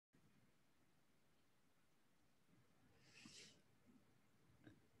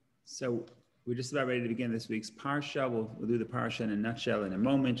So we're just about ready to begin this week's Parsha. We'll do the Parsha in a nutshell in a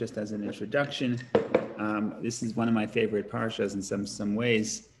moment, just as an introduction. This is one of my favorite Parshas in some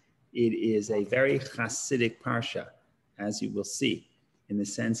ways. It is a very Hasidic Parsha, as you will see, in the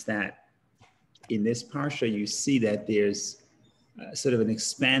sense that in this Parsha, you see that there's sort of an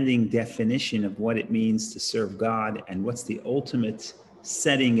expanding definition of what it means to serve God and what's the ultimate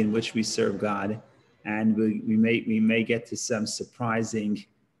setting in which we serve God. And we may get to some surprising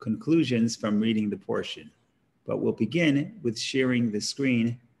conclusions from reading the portion. But we'll begin with sharing the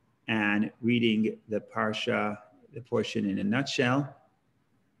screen and reading the Parsha, the portion in a nutshell,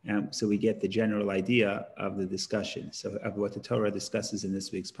 so we get the general idea of the discussion, so of what the Torah discusses in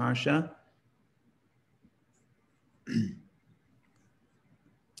this week's Parsha. Let's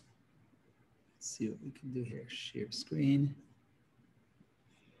see what we can do here. Share screen.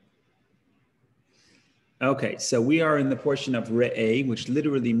 Okay, so we are in the portion of Re'eh, which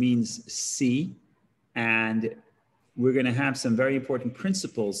literally means see, and we're going to have some very important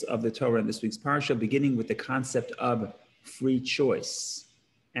principles of the Torah in this week's Parsha, beginning with the concept of free choice.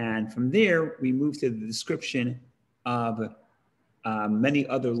 And from there, we move to the description of many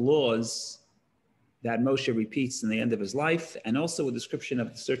other laws that Moshe repeats in the end of his life, and also a description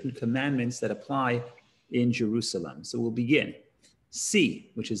of certain commandments that apply in Jerusalem. So we'll begin.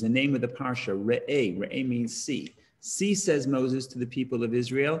 See, which is the name of the Parsha, Re'eh. Re'eh means see. See, says Moses to the people of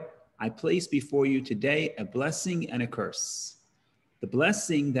Israel, I place before you today a blessing and a curse. The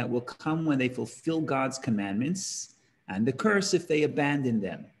blessing that will come when they fulfill God's commandments, and the curse if they abandon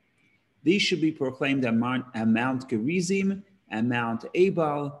them. These should be proclaimed at Mount Gerizim and Mount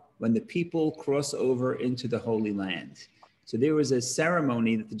Ebal when the people cross over into the Holy Land. So there was a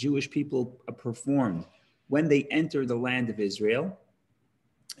ceremony that the Jewish people performed when they enter the land of Israel.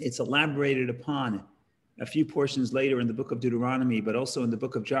 It's elaborated upon a few portions later in the book of Deuteronomy, but also in the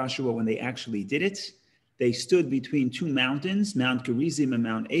book of Joshua when they actually did it. They stood between two mountains, Mount Gerizim and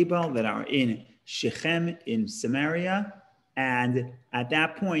Mount Ebal, that are in Shechem in Samaria. And at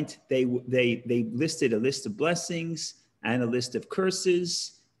that point, they listed a list of blessings and a list of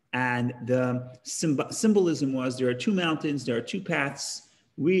curses. And the symbolism was there are two mountains, there are two paths.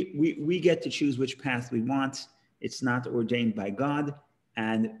 We get to choose which path we want. It's not ordained by God,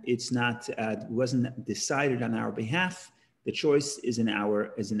 and it's not wasn't decided on our behalf. The choice is in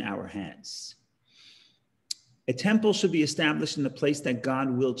our hands. A temple should be established in the place that God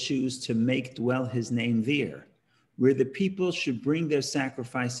will choose to make dwell his name there, where the people should bring their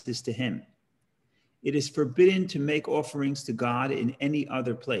sacrifices to him. It is forbidden to make offerings to God in any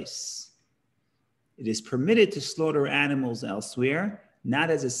other place. It is permitted to slaughter animals elsewhere,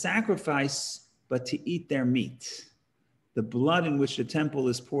 not as a sacrifice, but to eat their meat. The blood in which the temple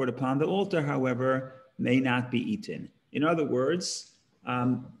is poured upon the altar, however, may not be eaten. In other words,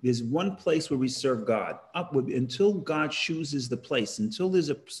 there's one place where we serve God. Until God chooses the place, until there's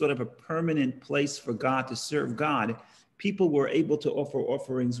a sort of a permanent place for God to serve God, people were able to offer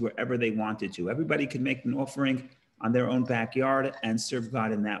offerings wherever they wanted to. Everybody could make an offering on their own backyard and serve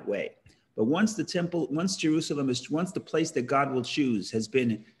God in that way. But once the temple, once the place that God will choose has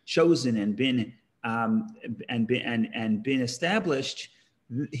been chosen and been established,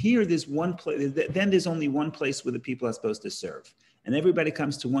 here there's one place. Then there's only one place where the people are supposed to serve, and everybody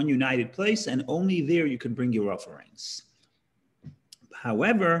comes to one united place, and only there you can bring your offerings.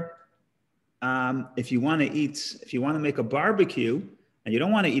 However, if you want to make a barbecue and you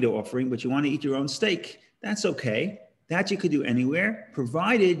don't want to eat an offering, but you want to eat your own steak, that's okay. That you could do anywhere,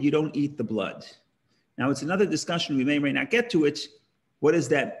 provided you don't eat the blood. Now, it's another discussion. We may or may not get to it. What does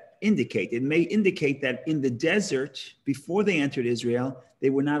that indicate? It may indicate that in the desert, before they entered Israel, they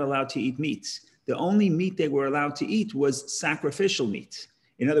were not allowed to eat meat. The only meat they were allowed to eat was sacrificial meat.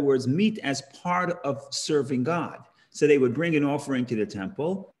 In other words, meat as part of serving God. So they would bring an offering to the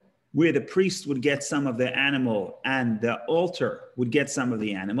temple, where the priest would get some of the animal and the altar would get some of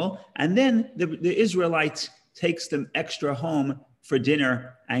the animal. And then the Israelite takes them extra home for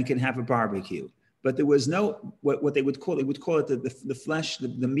dinner and can have a barbecue. But there was no, what they would call it the flesh,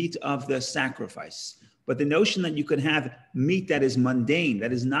 the meat of the sacrifice. But the notion that you could have meat that is mundane,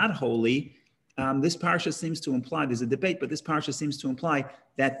 that is not holy, this parsha seems to imply, there's a debate, but this parsha seems to imply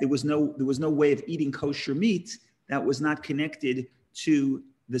that there was no way of eating kosher meat that was not connected to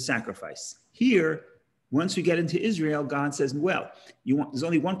the sacrifice. Here, once we get into Israel, God says, well, there's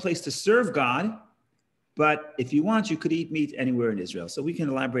only one place to serve God, but if you want, you could eat meat anywhere in Israel. So we can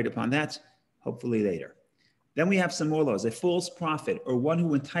elaborate upon that hopefully later. Then we have some more laws. A false prophet or one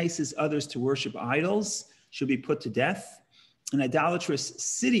who entices others to worship idols should be put to death. An idolatrous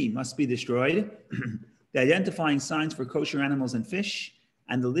city must be destroyed. The identifying signs for kosher animals and fish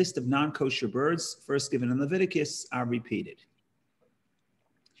and the list of non-kosher birds, first given in Leviticus, are repeated.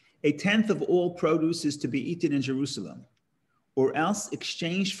 A tenth of all produce is to be eaten in Jerusalem, or else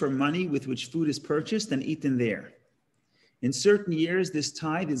exchanged for money with which food is purchased and eaten there. In certain years, this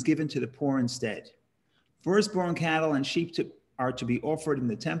tithe is given to the poor instead. Firstborn cattle and sheep are to be offered in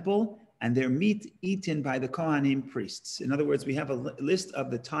the temple, and their meat eaten by the Kohanim priests. In other words, we have a list of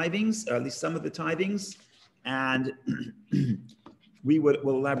the tithings, or at least some of the tithings, and we'll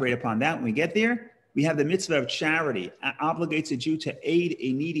elaborate upon that when we get there. We have the mitzvah of charity, obligates a Jew to aid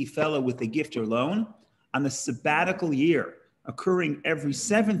a needy fellow with a gift or loan. On the sabbatical year, occurring every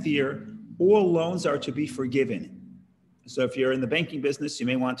 7th year, all loans are to be forgiven. So if you're in the banking business, you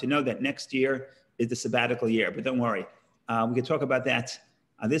may want to know that next year is the sabbatical year, but don't worry. We can talk about that.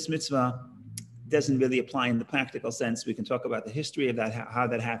 This mitzvah doesn't really apply in the practical sense. We can talk about the history of that, how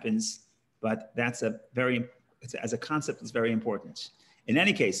that happens, but that's as a concept, it's very important. In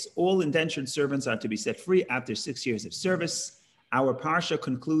any case, all indentured servants are to be set free after 6 years of service. Our parsha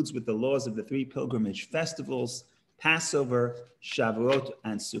concludes with the laws of the 3 pilgrimage festivals, Passover, Shavuot,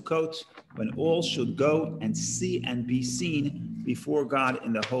 and Sukkot, when all should go and see and be seen before God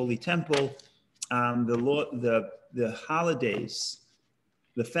in the holy temple. The holidays,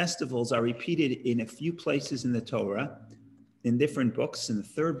 the festivals are repeated in a few places in the Torah, in different books. In the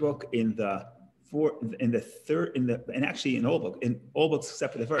 3rd book, in all books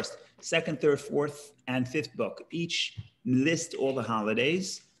except for the 1st, 2nd, 3rd, 4th, and 5th book, each list all the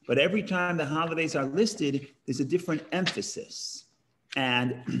holidays. But every time the holidays are listed, there's a different emphasis.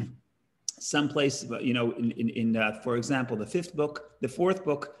 And some places, for example, the 5th book, the 4th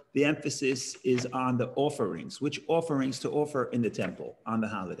book, the emphasis is on the offerings, which offerings to offer in the temple on the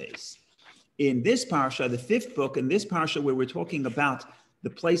holidays. In this parsha, the 5th book, in this parsha where we're talking about the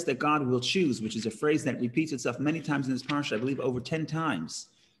place that God will choose, which is a phrase that repeats itself many times in this parsha, I believe over 10 times.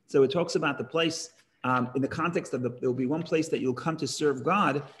 So it talks about the place in the context of there'll be one place that you'll come to serve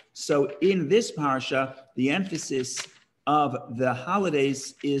God. So in this parsha, the emphasis of the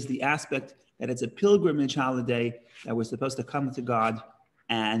holidays is the aspect that it's a pilgrimage holiday, that we're supposed to come to God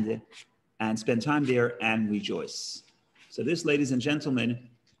and spend time there and rejoice. So this, ladies and gentlemen,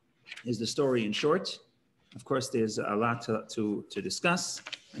 is the story in short. Of course, there's a lot to discuss,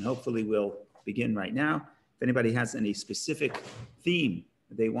 and hopefully we'll begin right now. If anybody has any specific theme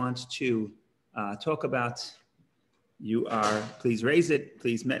they want to talk about, please raise it.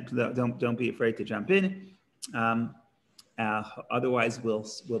 Please don't be afraid to jump in. Otherwise,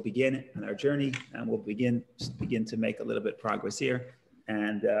 we'll begin on our journey, and we'll begin to make a little bit progress here,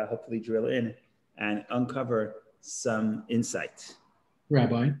 and hopefully drill in and uncover some insight.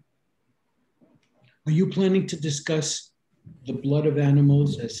 Rabbi, are you planning to discuss the blood of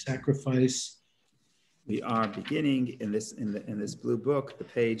animals as sacrifice? We are beginning in this blue book. The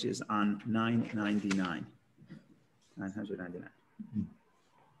page is on 999. 999.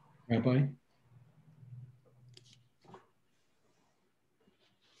 Rabbi?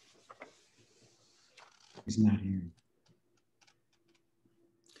 He's not here.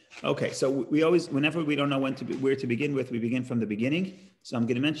 Okay, so we always, whenever we don't know where to begin with, we begin from the beginning. So I'm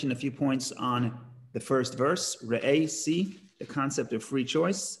going to mention a few points on the first verse, Re'eh, see, the concept of free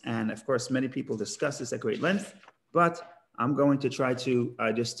choice. And of course, many people discuss this at great length, but I'm going to try to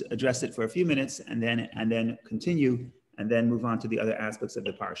just address it for a few minutes and then continue and then move on to the other aspects of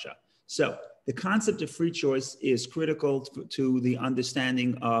the parsha. So the concept of free choice is critical to the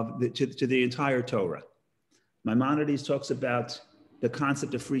understanding of to the entire Torah. Maimonides talks about the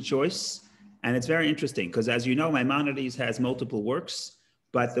concept of free choice, and it's very interesting because, as you know, Maimonides has multiple works,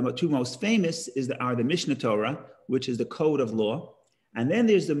 but the 2 most famous are the Mishnah Torah, which is the code of law, and then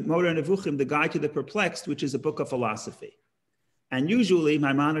there's the Moreh Nevuchim, the Guide to the Perplexed, which is a book of philosophy. And usually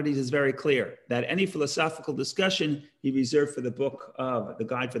Maimonides is very clear that any philosophical discussion he reserved for the book of the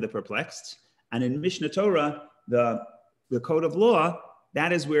Guide for the Perplexed. And in Mishnah Torah, the code of law,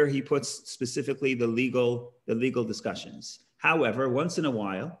 that is where he puts specifically the legal discussions. However, once in a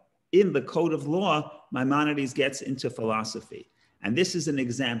while, in the code of law, Maimonides gets into philosophy. And this is an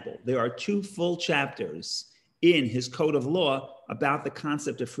example. There are 2 full chapters in his code of law about the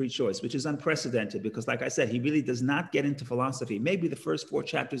concept of free choice, which is unprecedented because, like I said, he really does not get into philosophy. Maybe the first 4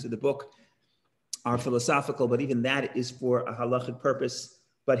 chapters of the book are philosophical, but even that is for a halachic purpose.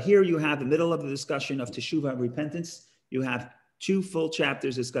 But here you have the middle of the discussion of teshuvah and repentance. You have 2 full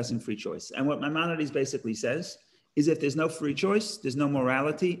chapters discussing free choice. And what Maimonides basically says is if there's no free choice, there's no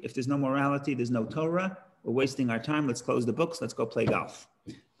morality. If there's no morality, there's no Torah. We're wasting our time. Let's close the books. Let's go play golf.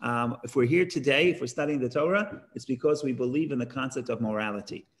 If we're here today, if we're studying the Torah, it's because we believe in the concept of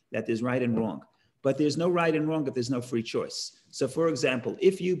morality, that there's right and wrong. but there's no right and wrong if there's no free choice. So for example,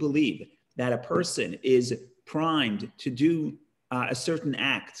 if you believe that a person is primed to do a certain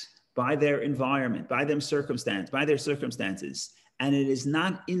act by their environment, by their circumstances, and it is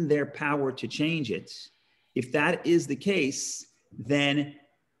not in their power to change it, if that is the case, then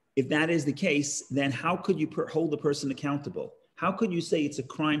how could you hold the person accountable? How could you say it's a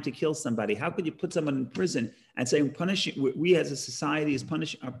crime to kill somebody? How could you put someone in prison and say, we as a society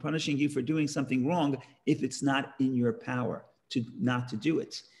are punishing you for doing something wrong if it's not in your power not to do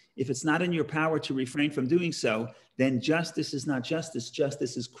it? If it's not in your power to refrain from doing so, then justice is not justice.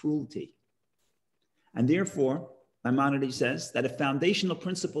 Justice is cruelty. And therefore, Maimonides says that a foundational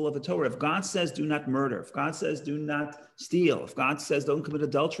principle of the Torah, if God says do not murder, if God says do not steal, if God says don't commit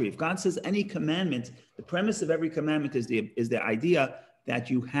adultery, if God says any commandment, the premise of every commandment is the idea that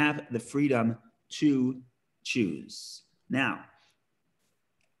you have the freedom to choose. Now,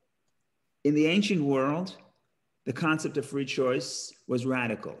 in the ancient world, the concept of free choice was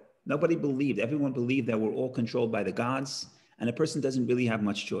radical. Nobody believed, everyone believed that we're all controlled by the gods, and a person doesn't really have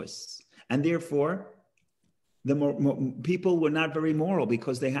much choice. And therefore, people were not very moral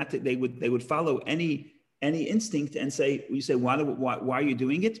because they would follow any instinct and say, why are you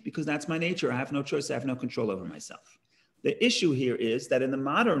doing it? Because that's my nature. I have no choice. I have no control over myself. The issue here is that in the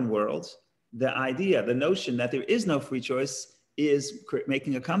modern world, the notion that there is no free choice is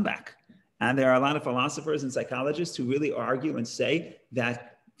making a comeback. And there are a lot of philosophers and psychologists who really argue and say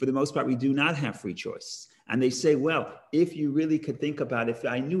that for the most part, we do not have free choice. And they say, well, if you really could think about it, if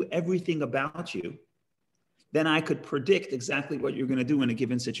I knew everything about you, then I could predict exactly what you're going to do in a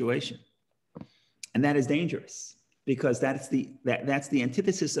given situation. And that is dangerous because that's the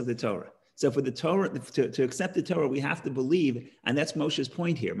antithesis of the Torah. So for the Torah, to accept the Torah, we have to believe, and that's Moshe's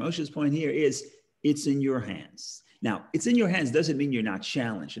point here. Moshe's point here is it's in your hands. Now, it's in your hands doesn't mean you're not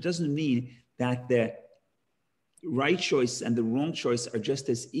challenged. It doesn't mean that the right choice and the wrong choice are just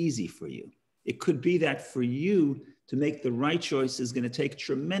as easy for you. It could be that for you to make the right choice is going to take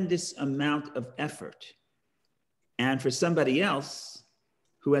tremendous amount of effort. And for somebody else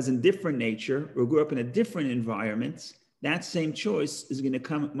who has a different nature or grew up in a different environment, that same choice is going to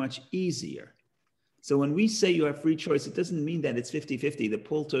come much easier. So when we say you have free choice, it doesn't mean that it's 50-50. The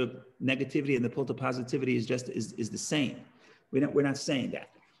pull to negativity and the pull to positivity is the same. We're not saying that.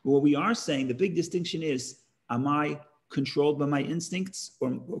 But what we are saying, the big distinction is, am I controlled by my instincts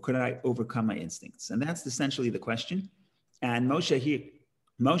or could I overcome my instincts? And that's essentially the question. And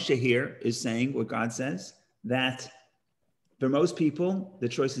Moshe here is saying what God says, that for most people, the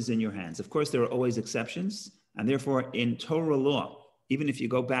choice is in your hands. Of course, there are always exceptions. And therefore, in Torah law, even if you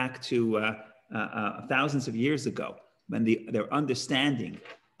go back to thousands of years ago, when their understanding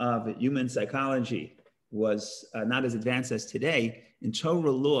of human psychology was not as advanced as today, in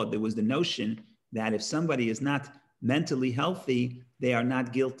Torah law, there was the notion that if somebody is not mentally healthy, they are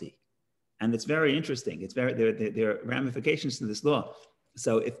not guilty. And it's very interesting. There are ramifications to this law.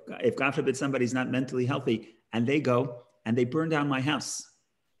 So if God forbid somebody's not mentally healthy and they go and they burn down my house,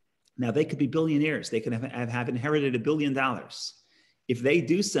 now they could be billionaires. They could have inherited $1 billion. If they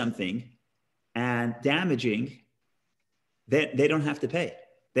do something and damaging, they don't have to pay.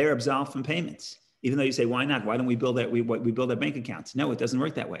 They're absolved from payments. Even though you say, why not? Why don't we build that? We build our bank accounts. No, it doesn't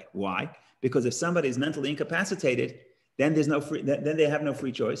work that way. Why? Because if somebody is mentally incapacitated, then then they have no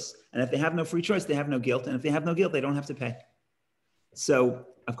free choice. And if they have no free choice, they have no guilt. And if they have no guilt, they don't have to pay. So,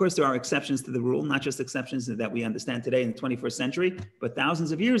 of course, there are exceptions to the rule, not just exceptions that we understand today in the 21st century, but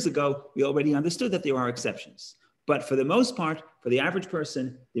thousands of years ago, we already understood that there are exceptions. But for the most part, for the average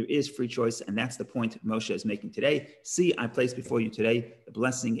person, there is free choice. And that's the point Moshe is making today. See, I place before you today the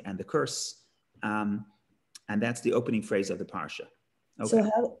blessing and the curse. And that's the opening phrase of the parsha. Okay.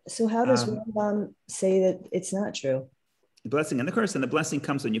 So how does Rambam say that it's not true? The blessing and the curse, and the blessing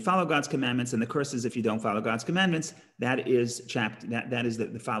comes when you follow God's commandments, and the curse is if you don't follow God's commandments. That is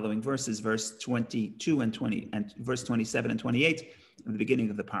the following verses, verse 22 and 20, and verse 27 and 28 at the beginning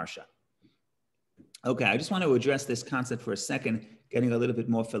of the parsha. Okay, I just want to address this concept for a second, getting a little bit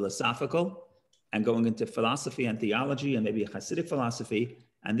more philosophical and going into philosophy and theology and maybe a Hasidic philosophy.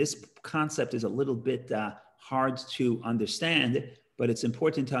 And this concept is a little bit hard to understand, but it's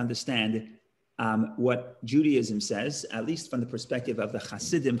important to understand what Judaism says, at least from the perspective of the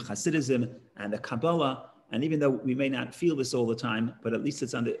Hasidism and the Kabbalah. And even though we may not feel this all the time, but at least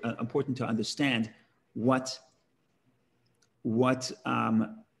it's important to understand what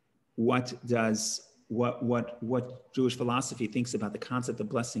Jewish philosophy thinks about the concept of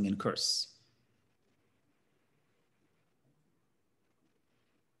blessing and curse.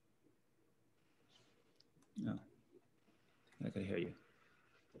 No, I can hear you.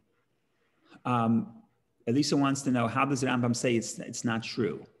 Elisa wants to know, how does the Rambam say it's not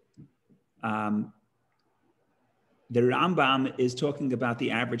true? The Rambam is talking about the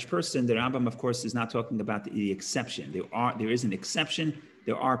average person. The Rambam, of course, is not talking about the exception. There is an exception.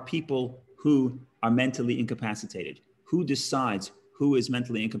 There are people who are mentally incapacitated. Who decides who is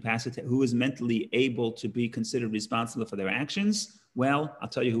mentally incapacitated, who is mentally able to be considered responsible for their actions? Well, I'll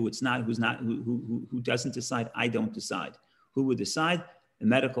tell you who it's not, who doesn't decide. I don't decide. Who would decide? The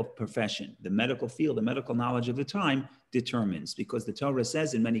medical profession, the medical field, the medical knowledge of the time determines, because the Torah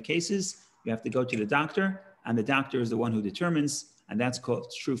says in many cases, you have to go to the doctor, and the doctor is the one who determines, and that's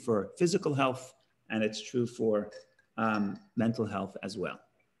true for physical health, and it's true for mental health as well.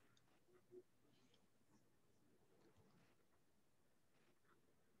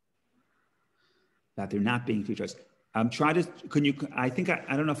 That they're not being free choice. I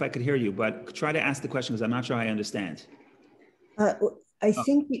don't know if I could hear you, but try to ask the question, because I'm not sure I understand. I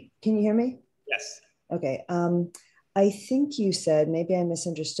think, can you hear me? Yes. Okay. I think you said, maybe I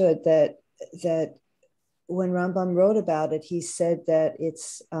misunderstood, that when Rambam wrote about it, he said that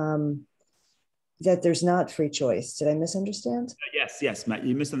it's that there's not free choice. Did I misunderstand? Yes, Matt,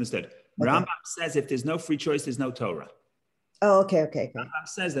 you misunderstood. Okay. Rambam says if there's no free choice, there's no Torah. Oh, okay. Rambam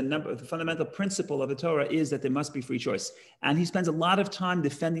says the fundamental principle of the Torah is that there must be free choice. And he spends a lot of time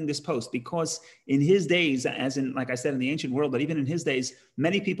defending this post, because in his days, as in, like I said, in the ancient world, but even in his days,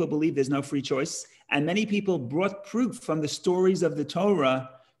 many people believe there's no free choice. And many people brought proof from the stories of the Torah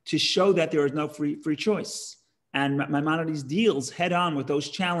to show that there is no free choice. And Maimonides deals head on with those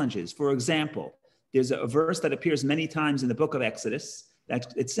challenges. For example, there's a verse that appears many times in the book of Exodus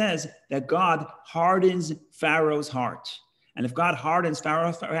that it says that God hardens Pharaoh's heart. And if God hardens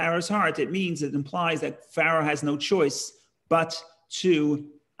Pharaoh's heart, it implies that Pharaoh has no choice but to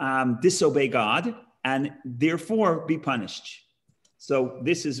disobey God and therefore be punished. So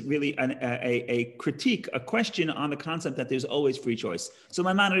this is really a critique, a question on the concept that there's always free choice. So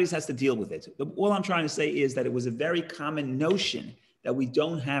Maimonides has to deal with it. All I'm trying to say is that it was a very common notion that we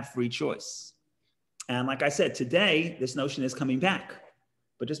don't have free choice. And like I said, today, this notion is coming back.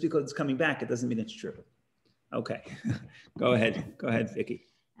 But just because it's coming back, it doesn't mean it's true. Okay, go ahead, Vicky.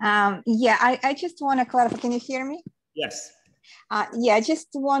 I just want to clarify. Can you hear me? Yes. I just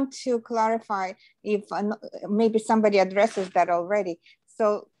want to clarify if maybe somebody addresses that already.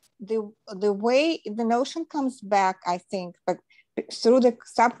 So the way the notion comes back, I think, but through the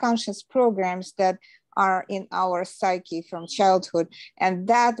subconscious programs that are in our psyche from childhood, and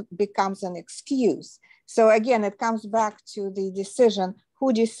that becomes an excuse. So again, it comes back to the decision,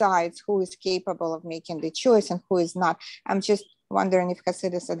 who decides who is capable of making the choice and who is not. I'm just wondering if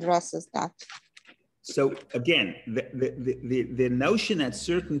Hasidus addresses that. So again, the notion that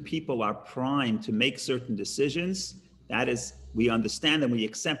certain people are primed to make certain decisions, that is, we understand and we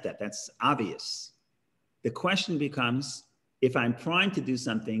accept that. That's obvious. The question becomes, if I'm primed to do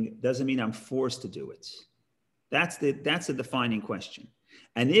something, doesn't mean I'm forced to do it. That's the defining question.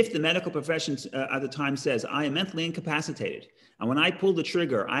 And if the medical profession at the time says, I am mentally incapacitated, and when I pull the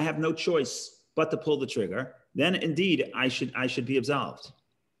trigger, I have no choice but to pull the trigger, then indeed I should be absolved.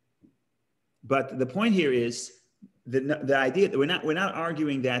 But the point here is the idea that we're not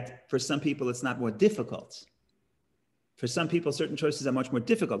arguing that for some people it's not more difficult. For some people, certain choices are much more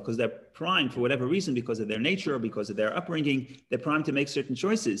difficult because they're primed for whatever reason, because of their nature or because of their upbringing, they're primed to make certain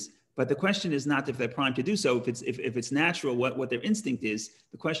choices. But the question is not if they're primed to do so, if it's natural, what their instinct is.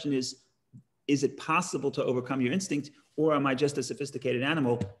 The question is it possible to overcome your instinct, or am I just a sophisticated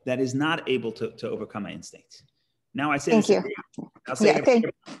animal that is not able to overcome my instinct? Now I say this. I'll say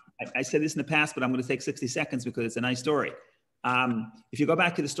I said this in the past, but I'm going to take 60 seconds because it's a nice story. If you go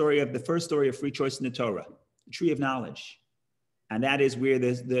back to the first story of free choice in the Torah, the tree of knowledge, and that is where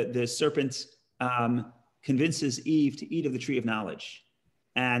the serpent convinces Eve to eat of the tree of knowledge.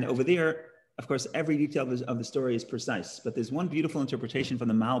 And over there, of course, every detail of the story is precise, but there's one beautiful interpretation from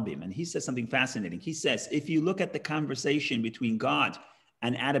the Malbim, and he says something fascinating. He says, if you look at the conversation between God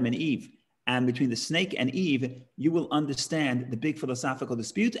and Adam and Eve, and between the snake and Eve, you will understand the big philosophical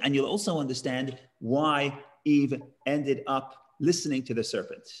dispute, and you'll also understand why Eve ended up listening to the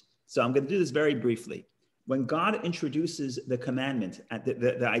serpent. So I'm going to do this very briefly. When God introduces the commandment,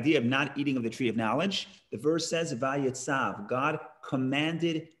 the idea of not eating of the tree of knowledge, the verse says, Vayetzav, God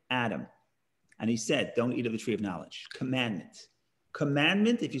commanded Adam. And he said, don't eat of the tree of knowledge. Commandment.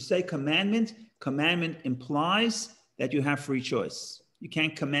 Commandment, if you say commandment implies that you have free choice. You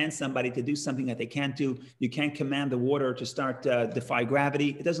can't command somebody to do something that they can't do. You can't command the water to start defy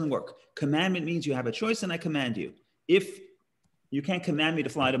gravity. It doesn't work. Commandment means you have a choice and I command you. If you can't command me to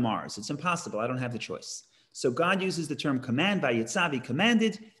fly to Mars, it's impossible. I don't have the choice. So God uses the term command, Vayetzav, he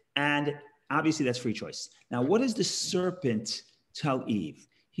commanded, and Obviously, that's free choice. Now, what does the serpent tell Eve?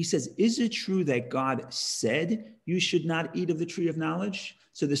 He says, is it true that God said you should not eat of the tree of knowledge?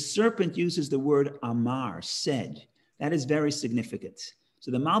 So the serpent uses the word amar, said. That is very significant. So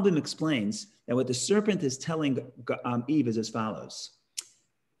the Malbim explains that what the serpent is telling Eve is as follows.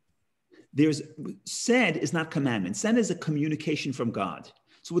 Said is not commandment. Said is a communication from God.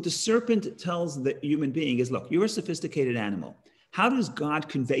 So what the serpent tells the human being is, look, you're a sophisticated animal. How does God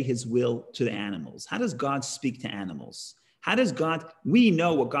convey his will to the animals? How does God speak to animals? How does we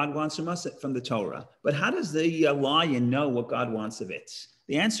know what God wants from us from the Torah, but how does the lion know what God wants of it?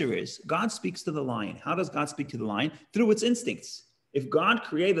 The answer is God speaks to the lion. How does God speak to the lion? Through its instincts. If God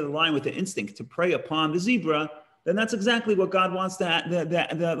created the lion with an instinct to prey upon the zebra, then that's exactly what God wants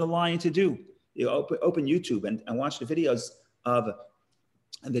the lion to do. You open YouTube and watch the videos of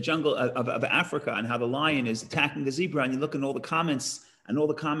the jungle of Africa and how the lion is attacking the zebra, and you look at all the comments, and all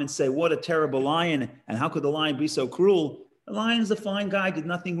the comments say, what a terrible lion, and how could the lion be so cruel? The lion's a fine guy, did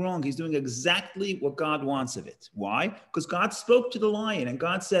nothing wrong. He's doing exactly what God wants of it. Why? Because God spoke to the lion, and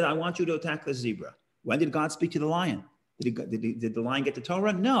God said, I want you to attack the zebra. When did God speak to the lion? Did the lion get the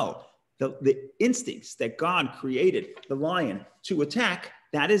Torah? No. The instincts that God created the lion to attack,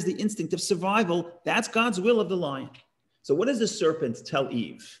 that is the instinct of survival. That's God's will of the lion. So what does the serpent tell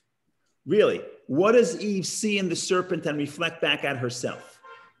Eve? Really, what does Eve see in the serpent and reflect back at herself?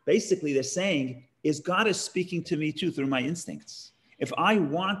 Basically, they're saying, is God is speaking to me too through my instincts. If I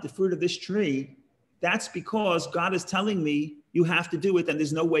want the fruit of this tree, that's because God is telling me you have to do it and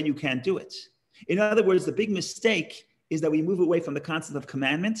there's no way you can't do it. In other words, the big mistake is that we move away from the concept of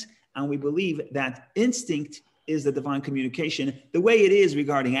commandment and we believe that instinct is the divine communication, the way it is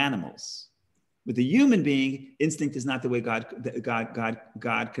regarding animals. With the human being, instinct is not the way God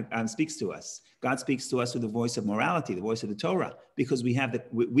speaks to us. God speaks to us through the voice of morality, the voice of the Torah, because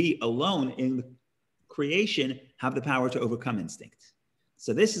we alone in creation have the power to overcome instinct.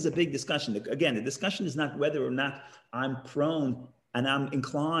 So this is a big discussion. Again, the discussion is not whether or not I'm prone and I'm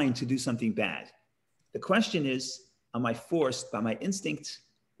inclined to do something bad. The question is, am I forced by my instinct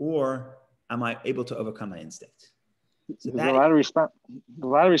or am I able to overcome my instinct? So there's a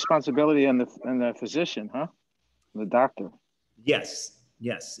lot of responsibility on the physician, huh? The doctor. Yes.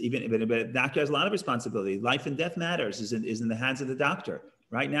 But the doctor has a lot of responsibility. Life and death matters is in the hands of the doctor.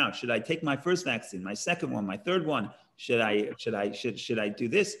 Right now, should I take my first vaccine, my second one, my third one? Should I do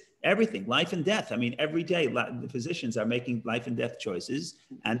this? Everything, life and death. I mean, every day, the physicians are making life and death choices,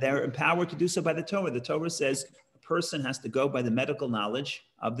 and they're empowered to do so by the Torah. The Torah says a person has to go by the medical knowledge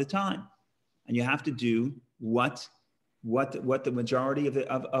of the time, and you have to do what the majority of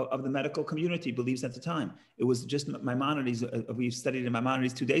the medical community believes at the time. It was just Maimonides, we studied in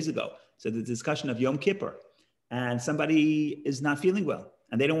Maimonides 2 days ago. So the discussion of Yom Kippur, and somebody is not feeling well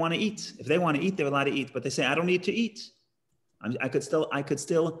and they don't want to eat. If they want to eat, they're allowed to eat, but they say, I don't need to eat. I can still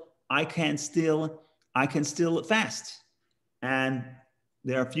fast. And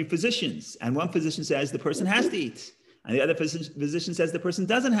there are a few physicians, and one physician says the person has to eat, and the other physician says the person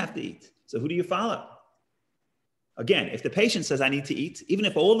doesn't have to eat. So who do you follow? Again, if the patient says I need to eat, even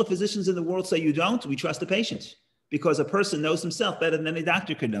if all the physicians in the world say you don't, we trust the patient because a person knows himself better than any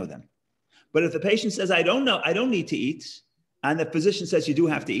doctor could know them. But if the patient says I don't need to eat, and the physician says you do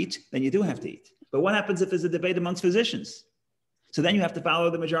have to eat, then you do have to eat. But what happens if there's a debate amongst physicians? So then you have to follow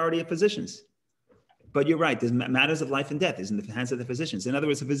the majority of physicians. But you're right, there's matters of life and death is in the hands of the physicians. In other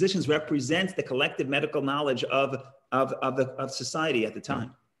words, the physicians represent the collective medical knowledge of society at the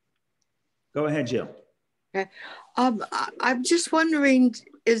time. Go ahead, Jill. Okay. I'm just wondering,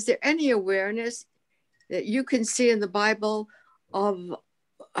 is there any awareness that you can see in the Bible of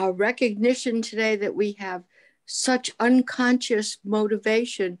a recognition today that we have such unconscious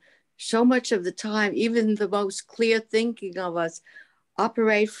motivation so much of the time, even the most clear thinking of us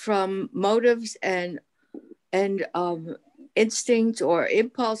operate from motives and instincts or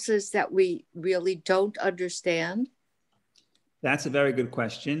impulses that we really don't understand? That's a very good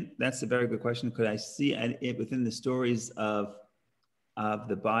question. Could I see within the stories of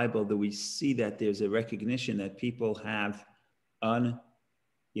the Bible that we see that there's a recognition that people have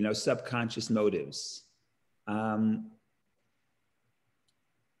subconscious motives?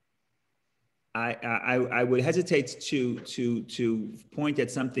 I would hesitate to point at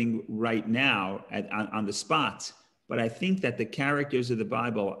something right now on the spot, but I think that the characters of the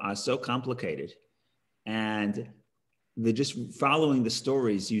Bible are so complicated, and they're just following the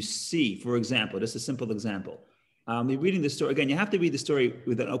stories you see. For example, just a simple example. You're reading the story, again, you have to read the story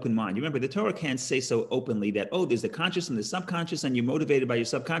with an open mind. You remember, the Torah can't say so openly that, there's the conscious and the subconscious, and you're motivated by your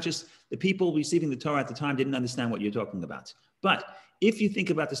subconscious. The people receiving the Torah at the time didn't understand what you're talking about. But if you think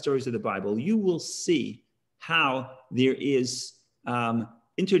about the stories of the Bible, you will see how there is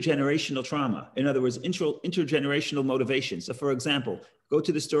intergenerational trauma. In other words, intergenerational motivation. So, for example, go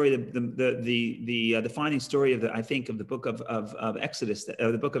to the story, the defining story of the book of Exodus,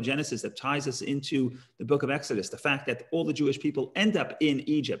 the book of Genesis, that ties us into the book of Exodus. The fact that all the Jewish people end up in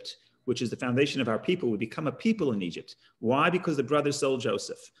Egypt, which is the foundation of our people. We become a people in Egypt. Why? Because the brothers sold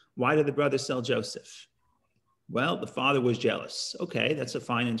Joseph. Why did the brothers sell Joseph? Well, the father was jealous. Okay, that's a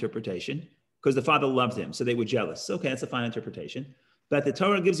fine interpretation. Because the father loved him, so they were jealous. Okay, that's a fine interpretation. But the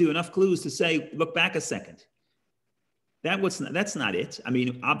Torah gives you enough clues to say, look back a second. That's not it. I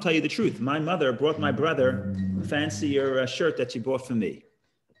mean, I'll tell you the truth. My mother brought my brother a fancier shirt that she bought for me.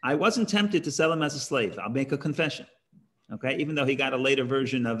 I wasn't tempted to sell him as a slave. I'll make a confession. Okay, even though he got a later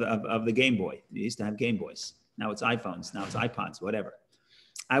version of the Game Boy. He used to have Game Boys. Now it's iPhones. Now it's iPods. Whatever.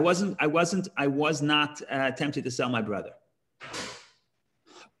 I was not tempted to sell my brother.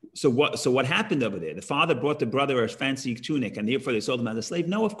 So what happened over there? The father brought the brother a fancy tunic and therefore they sold him as a slave?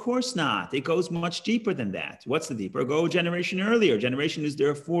 No, of course not. It goes much deeper than that. What's the deeper? Go a generation earlier. Generation is there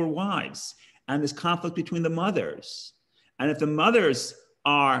are 4 wives and there's conflict between the mothers. And if the mothers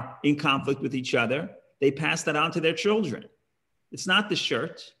are in conflict with each other, they pass that on to their children. It's not the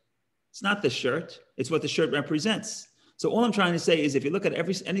shirt. It's not the shirt. It's what the shirt represents. So all I'm trying to say is if you look at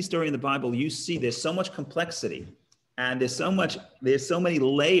any story in the Bible, you see there's so much complexity. And there's so many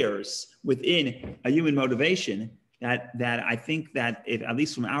layers within a human motivation that I think that if, at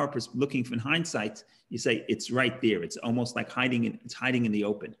least from our perspective, looking from hindsight, you say it's right there. It's almost like hiding in the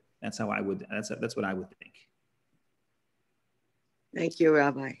open. That's what I would think. Thank you,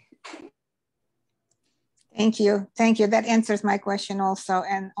 Rabbi. Thank you. That answers my question also,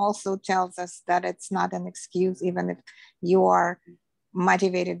 and also tells us that it's not an excuse, even if you are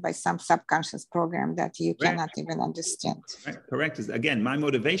motivated by some subconscious program that you cannot even understand. Correct. Again, my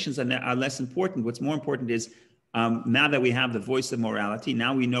motivations are less important. What's more important is now that we have the voice of morality,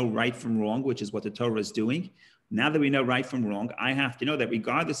 now we know right from wrong, which is what the Torah is doing. Now that we know right from wrong, I have to know that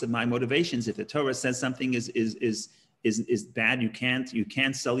regardless of my motivations, if the Torah says something is bad, you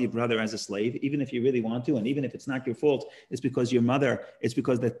can't sell your brother as a slave, even if you really want to, and even if it's not your fault, it's because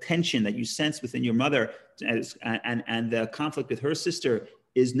the tension that you sense within your mother and the conflict with her sister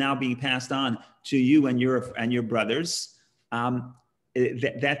is now being passed on to you and your brothers.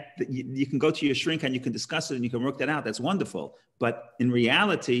 That you can go to your shrink and you can discuss it and you can work that out. That's wonderful. But in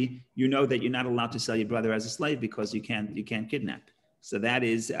reality, you know that you're not allowed to sell your brother as a slave because you can't kidnap. So that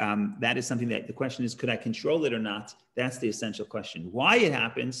is something that the question is, could I control it or not? That's the essential question. Why it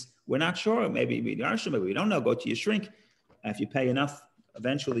happens, we're not sure. Maybe we are sure, maybe we don't know. Go to your shrink. If you pay enough,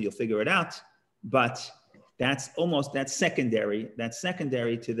 eventually you'll figure it out. But that's secondary. That's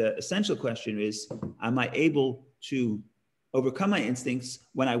secondary to the essential question is, am I able to overcome my instincts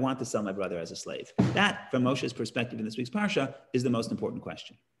when I want to sell my brother as a slave? That, from Moshe's perspective in this week's Parsha, is the most important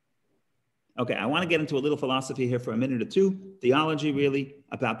question. Okay, I want to get into a little philosophy here for a minute or two, theology really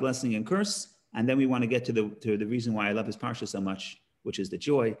about blessing and curse, and then we want to get to the reason why I love this Parsha so much, which is the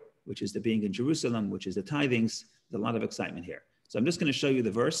joy, which is the being in Jerusalem, which is the tithings. There's a lot of excitement here. So I'm just going to show you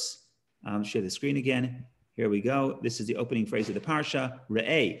the verse. Share the screen again. Here we go. This is the opening phrase of the Parsha.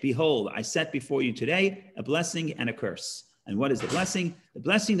 Re'eh, behold, I set before you today a blessing and a curse. And what is the blessing? The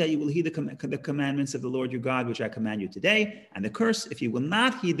blessing that you will heed the commandments of the Lord your God, which I command you today. And the curse, if you will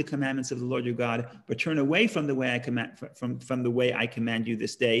not heed the commandments of the Lord your God, but turn away from the way I command from the way I command you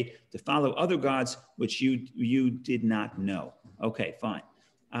this day to follow other gods which you did not know. Okay, fine.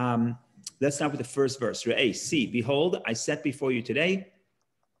 Let's start with the first verse. Re'eh, see, behold, I set before you today.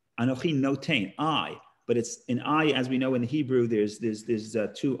 Anochi notain, I. But it's an I, as we know in the Hebrew, there's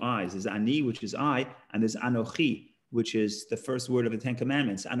 2 I's. There's ani, which is I, and there's anochi, which is the first word of the 10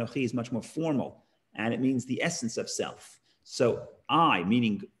 Commandments. Anochi is much more formal, and it means the essence of self. So I,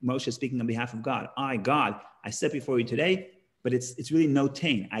 meaning Moshe speaking on behalf of God, I, God, I set before you today, but it's really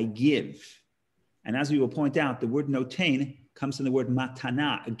notain, I give. And as we will point out, the word notain comes from the word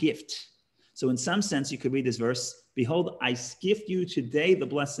matana, a gift. So in some sense, you could read this verse, behold, I gift you today the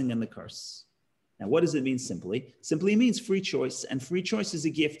blessing and the curse. Now, what does it mean simply? Simply means free choice, and free choice is a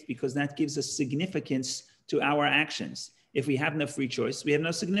gift because that gives us significance to our actions. If we have no free choice, we have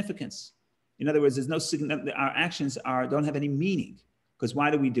no significance. In other words, our actions don't have any meaning. Because why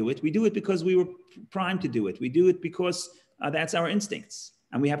do we do it? We do it because we were primed to do it. We do it because that's our instincts,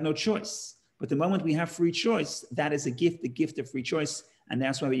 and we have no choice. But the moment we have free choice, that is a gift, the gift of free choice, and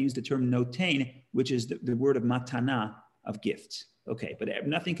that's why we use the term notain, which is the word of matana, of gift. Okay, but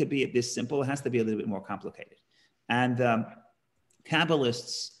nothing could be this simple. It has to be a little bit more complicated. And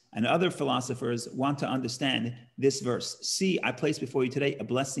Kabbalists and other philosophers want to understand this verse. See, I place before you today a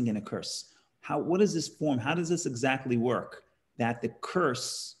blessing and a curse. What does this form? How does this exactly work? That the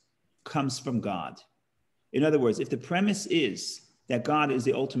curse comes from God. In other words, if the premise is that God is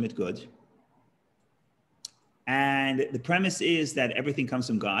the ultimate good, and the premise is that everything comes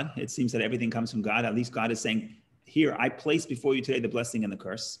from God, it seems that everything comes from God. At least God is saying, here, I place before you today the blessing and the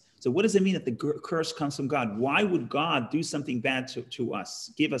curse. So what does it mean that the curse comes from God? Why would God do something bad to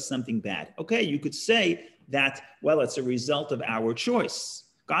us, give us something bad? Okay, you could say that, well, it's a result of our choice.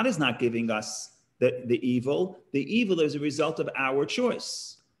 God is not giving us the evil. The evil is a result of our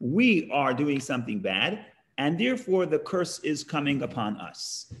choice. We are doing something bad, and therefore the curse is coming upon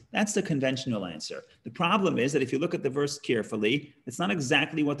us. That's the conventional answer. The problem is that if you look at the verse carefully, it's not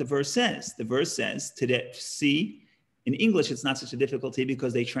exactly what the verse says. The verse says, today, see, in English, it's not such a difficulty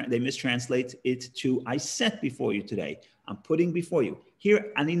because they mistranslate it to, I set before you today. I'm putting before you.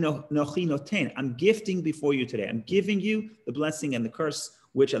 Here, ani nochi noten, I'm gifting before you today. I'm giving you the blessing and the curse,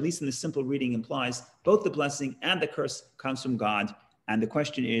 which at least in the simple reading implies both the blessing and the curse comes from God. And the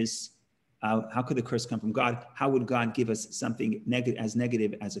question is, how could the curse come from God? How would God give us something as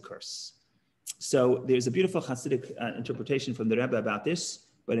negative as a curse? So there's a beautiful Hasidic interpretation from the Rebbe about this.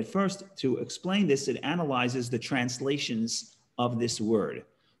 But at first, to explain this, it analyzes the translations of this word.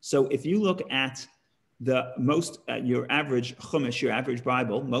 So if you look at the your average Chumash, your average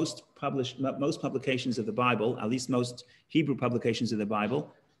Bible, most publications of the Bible, at least most Hebrew publications of the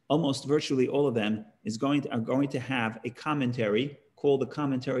Bible, almost virtually all of them are going to have a commentary called the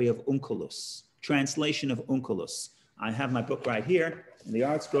Commentary of Onkelos, translation of Onkelos. I have my book right here in the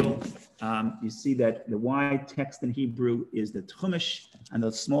Art Scroll. You see that the wide text in Hebrew is the Chumash, and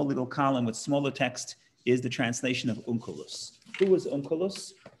the small little column with smaller text is the translation of Onkelos. Who was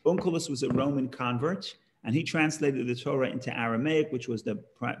Onkelos? Onkelos was a Roman convert, and he translated the Torah into Aramaic, which was the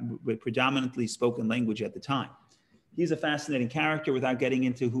predominantly spoken language at the time. He's a fascinating character without getting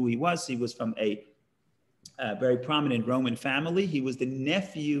into who he was. He was from a very prominent Roman family. He was the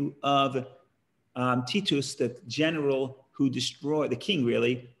nephew of Titus, the general who destroyed, the king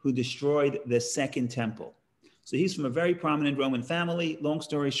really, who destroyed the Second Temple. So he's from a very prominent Roman family. Long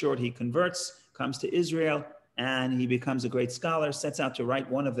story short, he converts, comes to Israel, and he becomes a great scholar, sets out to write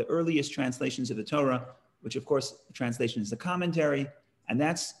one of the earliest translations of the Torah, which of course, the translation is the commentary. And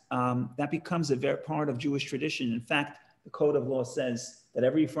that becomes a part of Jewish tradition. In fact, the Code of Law says that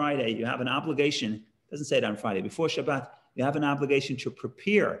every Friday you have an obligation, it doesn't say it on Friday, before Shabbat, you have an obligation to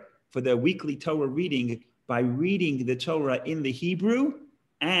prepare for the weekly Torah reading by reading the Torah in the Hebrew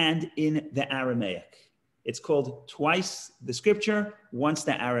and in the Aramaic. It's called twice the scripture, once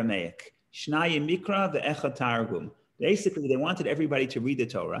the Aramaic. Shnayim Mikra ve'echad Targum. Basically, they wanted everybody to read the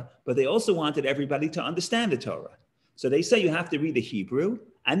Torah, but they also wanted everybody to understand the Torah. So they say you have to read the Hebrew,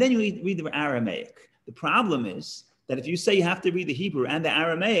 and then you read the Aramaic. The problem is that if you say you have to read the Hebrew and the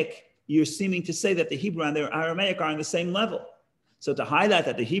Aramaic, you're seeming to say that the Hebrew and the Aramaic are on the same level. So to highlight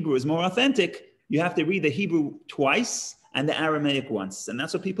that the Hebrew is more authentic, you have to read the Hebrew twice and the Aramaic once. And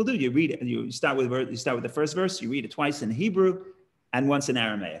that's what people do. You read it, you start with the first verse, you read it twice in Hebrew and once in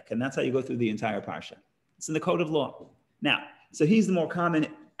Aramaic. And that's how you go through the entire parsha. It's in the Code of Law. Now, so he's the more common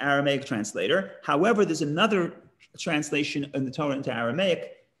Aramaic translator. However, there's another translation in the Torah into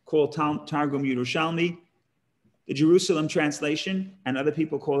Aramaic called Targum Yerushalmi, the Jerusalem translation, and other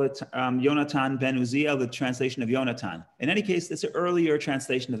people call it Yonatan ben Uziel, the translation of Yonatan. In any case, it's an earlier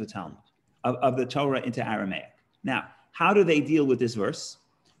translation of the Talmud, of the Torah into Aramaic. Now, how do they deal with this verse?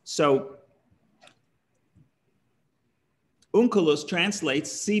 So, Onkelos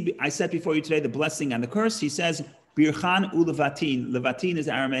translates, see, I said before you today the blessing and the curse. He says, Birchan ulevatin. Levatin is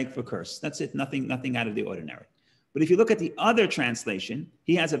Aramaic for curse. That's it, nothing out of the ordinary. But if you look at the other translation,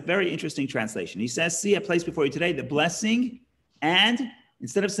 he has a very interesting translation. He says, see, I place before you today the blessing, and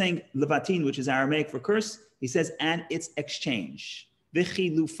instead of saying levatin, which is Aramaic for curse, he says, and its exchange.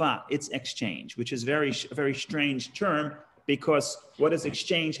 V'chilufa, its exchange, which is a very strange term, because what does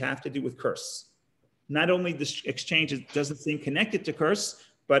exchange have to do with curse? Not only the exchange doesn't seem connected to curse,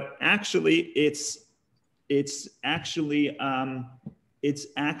 but actually it's actually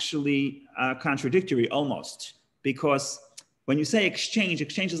contradictory almost. Because when you say exchange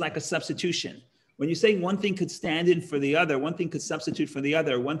is like a substitution. When you say one thing could stand in for the other, one thing could substitute for the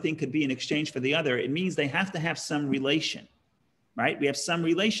other, one thing could be in exchange for the other, it means they have to have some relation, right? We have some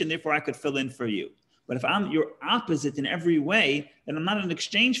relation, therefore I could fill in for you. But if I'm your opposite in every way, then I'm not an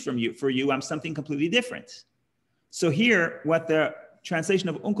exchange for you, I'm something completely different. So here, what the translation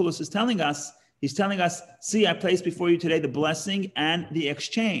of Onkelos is telling us, he's telling us, see, I place before you today the blessing and the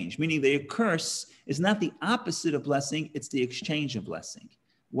exchange, meaning the curse is not the opposite of blessing, it's the exchange of blessing.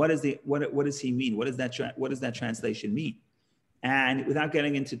 what does he mean? What does that translation mean? And without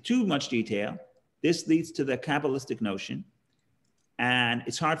getting into too much detail, this leads to the Kabbalistic notion, and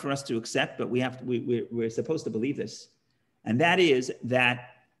it's hard for us to accept, but we're supposed to believe this, and that is that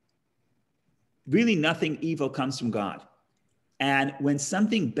really nothing evil comes from God. And when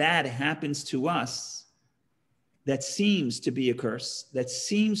something bad happens to us that seems to be a curse, that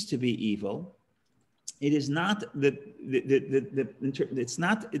seems to be evil, it is not it's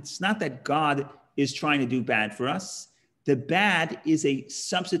not that God is trying to do bad for us. The bad is a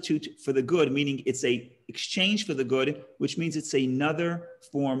substitute for the good, meaning it's a exchange for the good, which means it's another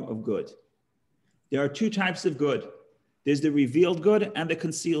form of good. There are two types of good. There's the revealed good and the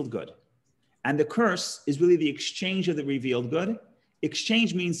concealed good. And the curse is really the exchange of the revealed good.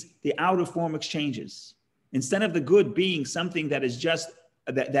 Exchange means the outer form exchanges. Instead of the good being something that is just,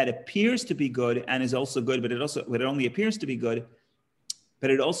 that appears to be good and is also good, but it only appears to be good, but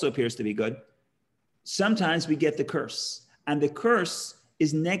it also appears to be good, sometimes we get the curse. And the curse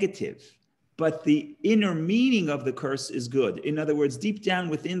is negative, but the inner meaning of the curse is good. In other words, deep down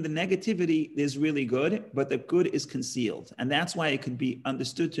within the negativity is really good, but the good is concealed. And that's why it could be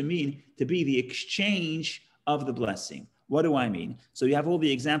understood to mean to be the exchange of the blessing. What do I mean? So you have all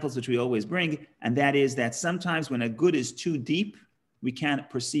the examples which we always bring, and that is that sometimes when a good is too deep, we can't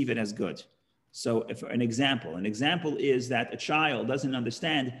perceive it as good. So if an example is that a child doesn't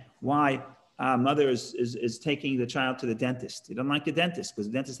understand why mother is taking the child to the dentist. They don't like the dentist because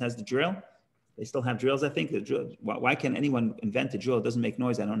the dentist has the drill. They still have drills, I think. The drill, why can anyone invent a drill? It doesn't make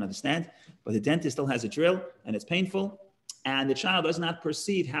noise. I don't understand. But the dentist still has a drill, and it's painful. And the child does not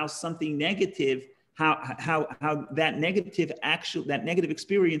perceive how something negative, how that negative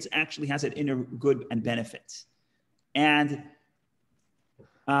experience actually has an inner good and benefit. And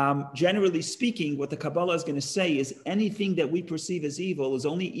generally speaking, what the Kabbalah is going to say is anything that we perceive as evil is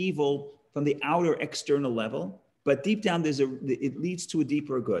only evil from the outer external level, but deep down it leads to a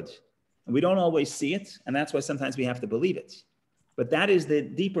deeper good. And we don't always see it, and that's why sometimes we have to believe it. But that is the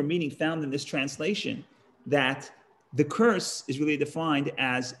deeper meaning found in this translation, that the curse is really defined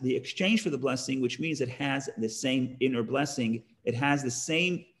as the exchange for the blessing, which means it has the same inner blessing. It has the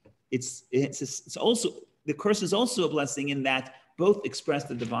same, it's also, the curse is also a blessing in that both express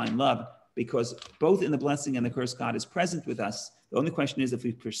the divine love, because both in the blessing and the curse, God is present with us. The only question is if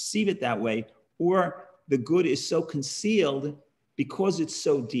we perceive it that way, or the good is so concealed because it's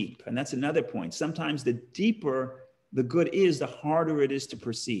so deep. And that's another point. Sometimes the deeper the good is, the harder it is to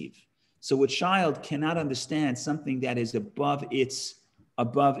perceive. So a child cannot understand something that is above its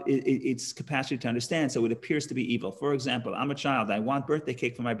capacity to understand, so it appears to be evil. For example, I'm a child, I want birthday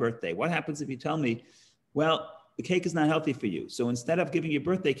cake for my birthday. What happens if you tell me, well, the cake is not healthy for you, so instead of giving you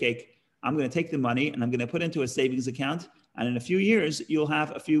birthday cake, I'm going to take the money and I'm going to put it into a savings account, and in a few years, you'll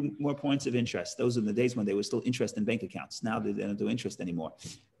have a few more points of interest. Those are the days when they were still interest in bank accounts. Now they don't do interest anymore.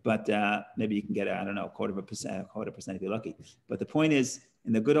 But maybe you can get, a quarter percent if you're lucky. But the point is,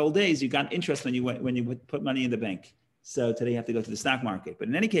 in the good old days, you got interest when you put money in the bank. So today you have to go to the stock market. But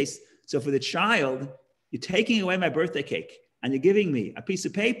in any case, so for the child, you're taking away my birthday cake and you're giving me a piece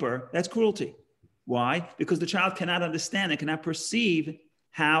of paper, that's cruelty. Why? Because the child cannot understand and cannot perceive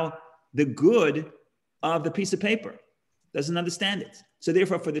how the good of the piece of paper, doesn't understand it. So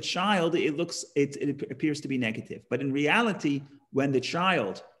therefore, for the child, it appears to be negative. But in reality, when the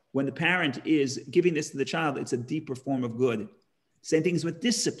parent is giving this to the child, it's a deeper form of good. Same thing is with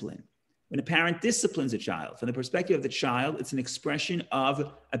discipline. When a parent disciplines a child, from the perspective of the child, it's an expression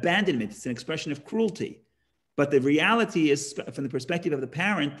of abandonment. It's an expression of cruelty. But the reality is, from the perspective of the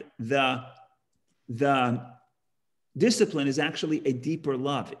parent, the discipline is actually a deeper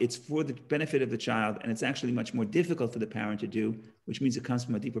love. It's for the benefit of the child, and it's actually much more difficult for the parent to do, which means it comes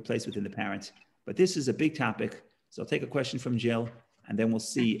from a deeper place within the parent. But this is a big topic. So I'll take a question from Jill, and then we'll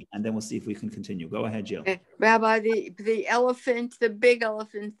see if we can continue. Go ahead, Jill. Rabbi, the big elephant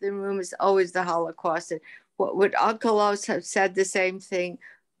in the room is always the Holocaust. And would Uncle Oz have said the same thing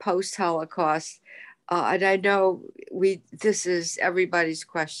post-Holocaust? And I know this is everybody's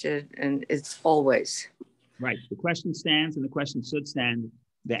question, and it's always. Right. The question stands, and the question should stand.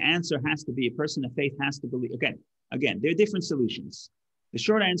 The answer has to be, a person of faith has to believe. Again, there are different solutions. The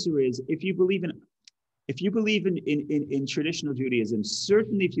short answer is, if you believe in traditional Judaism,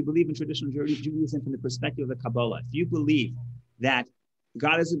 certainly if you believe in traditional Judaism from the perspective of the Kabbalah, if you believe that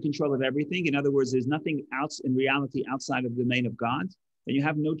God is in control of everything, in other words, there's nothing else in reality outside of the domain of God, then you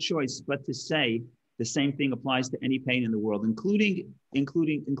have no choice but to say the same thing applies to any pain in the world, including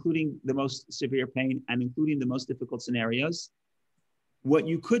the most severe pain and including the most difficult scenarios. What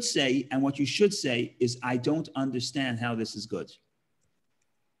you could say and what you should say is, I don't understand how this is good.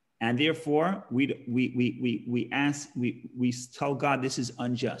 And therefore, we tell God this is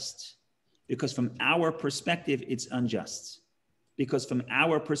unjust. Because from our perspective, it's unjust. Because from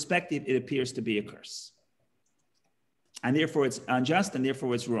our perspective, it appears to be a curse. And therefore, it's unjust, and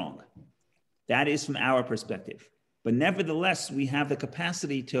therefore, it's wrong. That is from our perspective. But nevertheless, we have the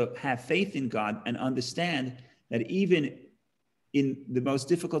capacity to have faith in God and understand that even in the most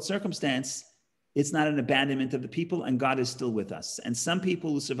difficult circumstance, it's not an abandonment of the people, and God is still with us. And some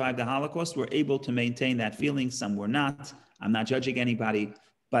people who survived the Holocaust were able to maintain that feeling. Some were not. I'm not judging anybody.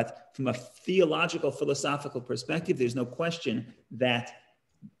 But from a theological, philosophical perspective, there's no question that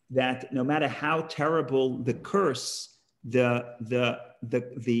no matter how terrible the curse, the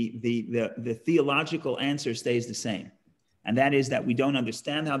theological answer stays the same. And that is that we don't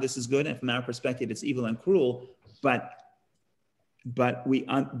understand how this is good. And from our perspective, it's evil and cruel. But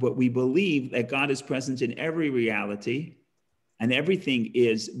we believe that God is present in every reality, and everything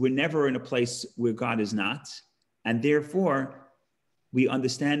is, we're never in a place where God is not. And therefore, we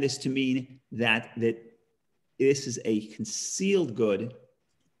understand this to mean that this is a concealed good,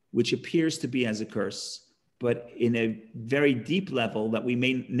 which appears to be as a curse, but in a very deep level that we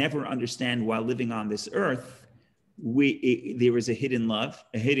may never understand while living on this earth, there is a hidden love,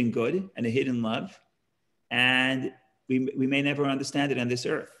 a hidden good, and a hidden love. And we may never understand it on this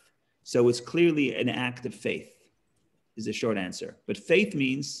earth. So it's clearly an act of faith, is the short answer. But faith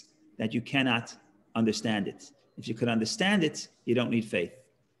means that you cannot understand it. If you could understand it, you don't need faith.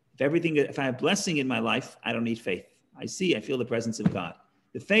 If I have blessing in my life, I don't need faith. I feel the presence of God.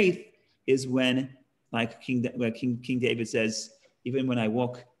 The faith is when, like King David says, even when I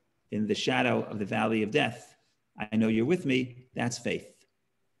walk in the shadow of the valley of death, I know you're with me. That's faith.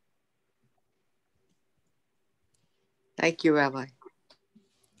 Thank you, Rabbi.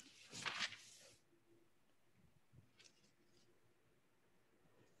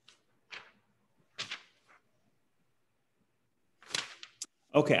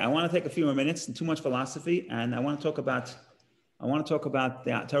 Okay, I want to take a few more minutes and too much philosophy, and I want to talk about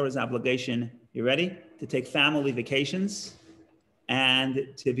the Torah's obligation. You ready? To take family vacations and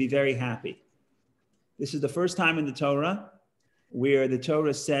to be very happy. This is the first time in the Torah where the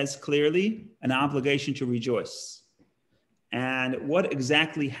Torah says clearly an obligation to rejoice. And what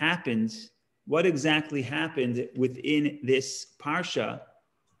exactly happened within this parsha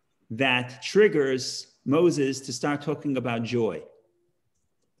that triggers Moses to start talking about joy?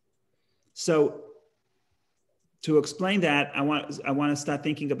 So to explain that, I want to start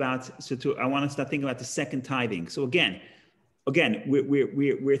thinking about the second tithing. So again,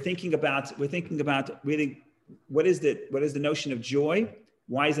 we're thinking about really what is the notion of joy?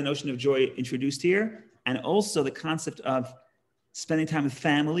 Why is the notion of joy introduced here? And also the concept of spending time with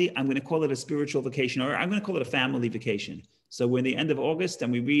family. I'm going to call it a spiritual vacation, or I'm going to call it a family vacation. So we're in the end of August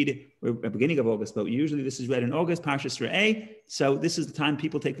and we're at the beginning of August, but usually this is read in August, Parshas Re'eh. So this is the time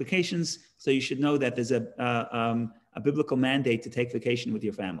people take vacations. So you should know that there's a biblical mandate to take vacation with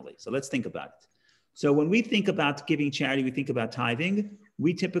your family. So let's think about it. So when we think about giving charity, we think about tithing.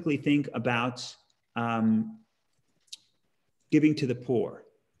 We typically think about giving to the poor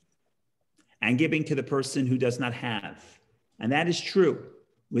and giving to the person who does not have. And that is true.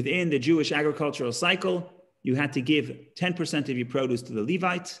 Within the Jewish agricultural cycle, you had to give 10% of your produce to the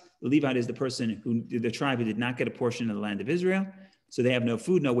Levite. The Levite is the tribe who did not get a portion of the land of Israel. So they have no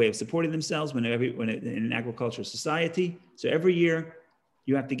food, no way of supporting themselves when in an agricultural society. So every year,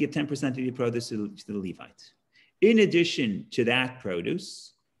 you have to give 10% of your produce to the Levite. In addition to that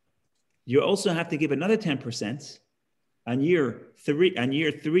produce, you also have to give another 10% on year 3 and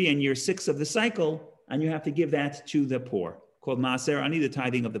year 6 of the cycle, and you have to give that to the poor, called Maaser Ani, the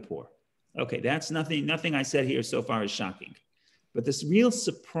tithing of the poor. Okay, that's nothing I said here so far is shocking. But this real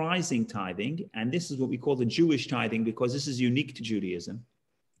surprising tithing, and this is what we call the Jewish tithing because this is unique to Judaism,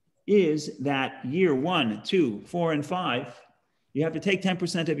 is that year 1, 2, 4, and 5, you have to take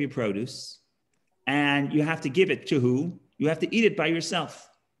 10% of your produce and you have to give it to who? You have to eat it by yourself.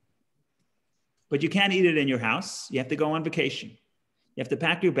 But you can't eat it in your house. You have to go on vacation. You have to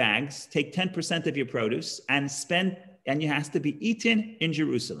pack your bags, take 10% of your produce and it has to be eaten in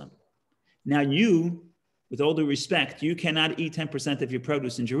Jerusalem. Now you, with all due respect, you cannot eat 10% of your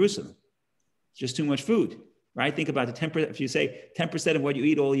produce in Jerusalem. It's just too much food, right? Think about the 10%. If you say 10% of what you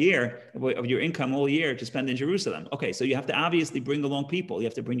eat all year, of your income all year to spend in Jerusalem. Okay, so you have to obviously bring along people. You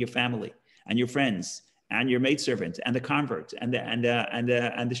have to bring your family and your friends and your maidservant and the convert and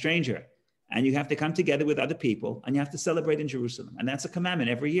the stranger. And you have to come together with other people and you have to celebrate in Jerusalem. And that's a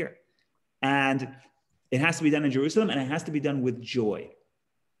commandment every year. And it has to be done in Jerusalem and it has to be done with joy.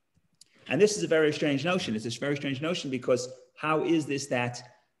 And this is a very strange notion. It's a very strange notion because how is this that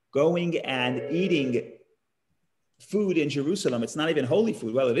going and eating food in Jerusalem. It's not even holy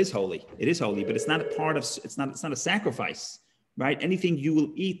food. Well, it is holy. It is holy, but it's not a part of, it's not a sacrifice, right? Anything you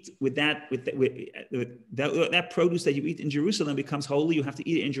will eat with that produce that you eat in Jerusalem becomes holy. You have to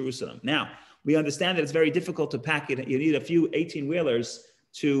eat it in Jerusalem. Now, we understand that it's very difficult to pack it. You need a few 18-wheelers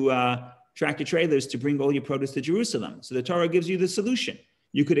to tractor trailers to bring all your produce to Jerusalem. So the Torah gives you the solution.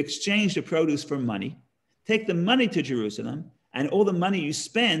 You could exchange the produce for money, take the money to Jerusalem, and all the money you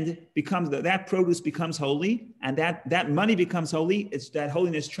spend becomes, that produce becomes holy, and that money becomes holy. It's that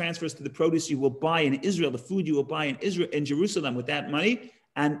holiness transfers to the produce you will buy in Israel, the food you will buy in Israel, in Jerusalem with that money.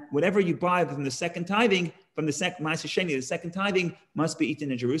 And whatever you buy from the second tithing, from the second Ma'aser Sheni, the second tithing must be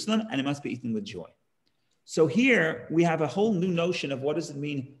eaten in Jerusalem, and it must be eaten with joy. So here we have a whole new notion of what does it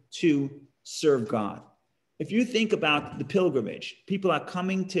mean to serve God. If you think about the pilgrimage, people are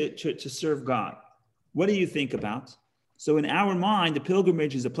coming to serve God. What do you think about? So in our mind, the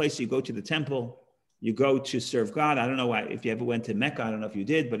pilgrimage is a place you go to the temple, you go to serve God. I don't know why, if you ever went to Mecca, I don't know if you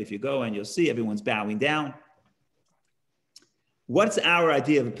did, but if you go and you'll see everyone's bowing down. What's our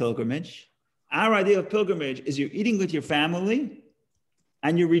idea of a pilgrimage? Our idea of pilgrimage is you're eating with your family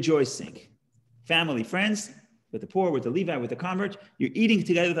and you're rejoicing. Family, friends, with the poor, with the Levite, with the convert, you're eating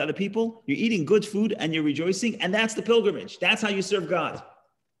together with other people, you're eating good food and you're rejoicing, and that's the pilgrimage. That's how you serve God.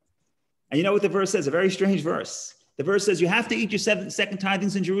 And you know what the verse says, a very strange verse. The verse says you have to eat your second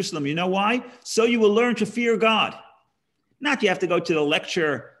tithings in Jerusalem. You know why? So you will learn to fear God. Not you have to go to the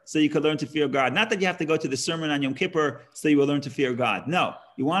lecture so you can learn to fear God. Not that you have to go to the sermon on Yom Kippur so you will learn to fear God. No,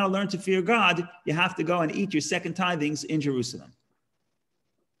 you want to learn to fear God, you have to go and eat your second tithings in Jerusalem.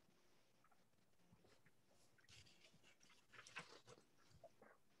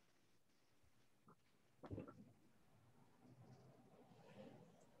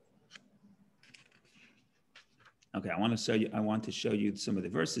 Okay, I want to show you some of the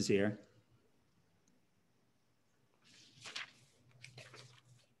verses here.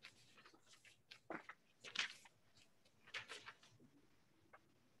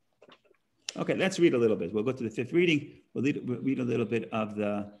 Okay, let's read a little bit. We'll go to the fifth reading. We'll read a little bit of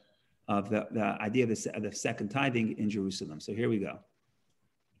the idea of the second tithing in Jerusalem. So here we go.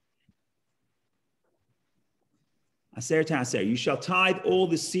 Aser ta'aser, you shall tithe all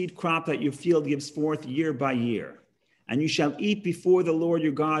the seed crop that your field gives forth year by year. And you shall eat before the Lord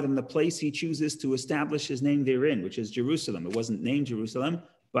your God in the place he chooses to establish his name therein, which is Jerusalem. It wasn't named Jerusalem,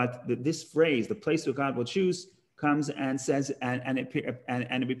 but this phrase, the place where God will choose, comes and says, and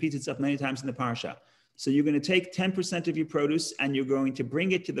it repeats itself many times in the parsha. So you're going to take 10% of your produce and you're going to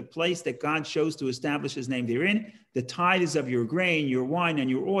bring it to the place that God chose to establish his name therein. The tithe is of your grain, your wine, and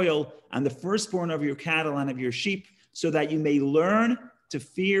your oil, and the firstborn of your cattle and of your sheep, so that you may learn to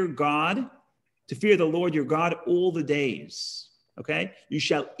fear God, to fear the Lord your God all the days. Okay? You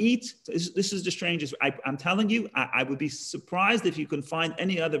shall eat. This is the strangest. I'm telling you, I would be surprised if you can find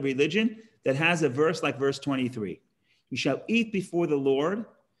any other religion that has a verse like verse 23. You shall eat before the Lord.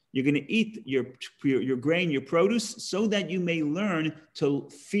 You're going to eat your grain, your produce, so that you may learn to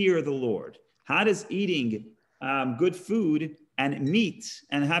fear the Lord. How does eating good food and meat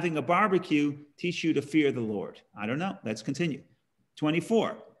and having a barbecue teach you to fear the Lord? I don't know. Let's continue.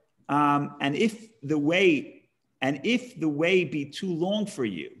 24. And if the way be too long for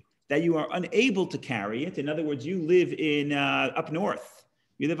you, that you are unable to carry it, in other words, you live in up north,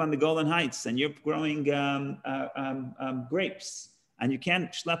 you live on the Golan Heights, and you're growing grapes, and you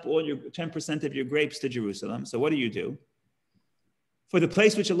can't schlep all your 10% of your grapes to Jerusalem. So what do? For the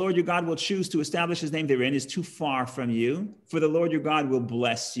place which the Lord your God will choose to establish his name therein is too far from you. For the Lord your God will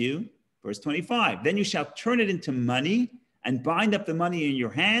bless you. Verse 25, then you shall turn it into money and bind up the money in your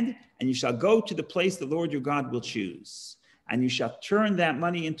hand, and you shall go to the place the Lord your God will choose. And you shall turn that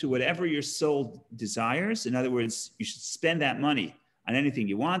money into whatever your soul desires. In other words, you should spend that money on anything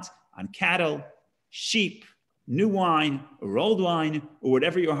you want, on cattle, sheep, new wine, or old wine, or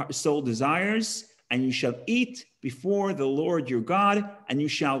whatever your soul desires. And you shall eat before the Lord your God, and you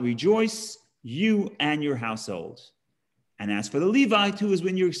shall rejoice, you and your household. And as for the Levite who is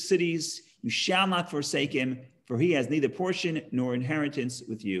in your cities, you shall not forsake him, for he has neither portion nor inheritance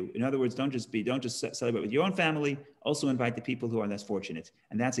with you. In other words, don't just celebrate with your own family, also invite the people who are less fortunate.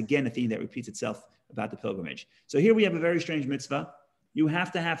 And that's again a theme that repeats itself about the pilgrimage. So here we have a very strange mitzvah. You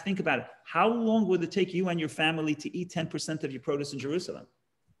have to think about it. How long would it take you and your family to eat 10% of your produce in Jerusalem?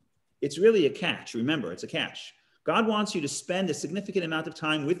 It's really a catch. Remember, it's a catch. God wants you to spend a significant amount of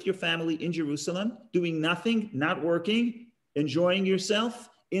time with your family in Jerusalem, doing nothing, not working, enjoying yourself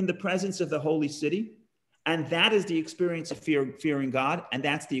in the presence of the holy city. And that is the experience of fearing God, and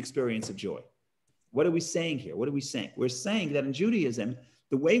that's the experience of joy. What are we saying here? What are we saying? We're saying that in Judaism,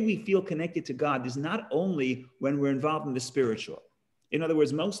 The way we feel connected to God is not only when we're involved in the spiritual. In other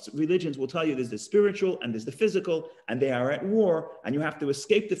words, most religions will tell you there's the spiritual and there's the physical, and they are at war, and you have to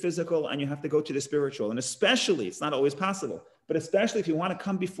escape the physical and you have to go to the spiritual. And especially, it's not always possible, but especially if you want to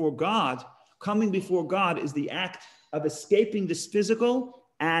come before God, coming before God is the act of escaping this physical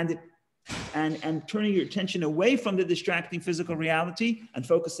and turning your attention away from the distracting physical reality and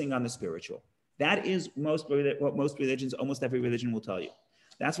focusing on the spiritual. That is what most religions, almost every religion will tell you.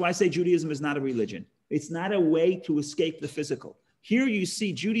 That's why I say Judaism is not a religion. It's not a way to escape the physical. Here you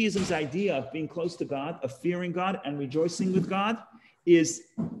see Judaism's idea of being close to God, of fearing God and rejoicing with God is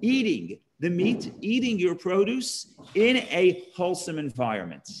eating the meat, eating your produce in a wholesome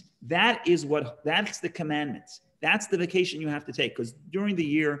environment. That's the commandment. That's the vacation you have to take, because during the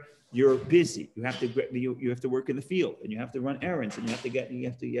year you're busy. You have to work in the field, and you have to run errands, and you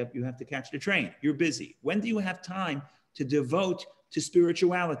have to catch the train. You're busy. When do you have time to devote to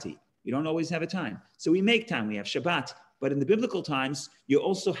spirituality? You don't always have a time. So we make time. We have Shabbat. But in the biblical times, you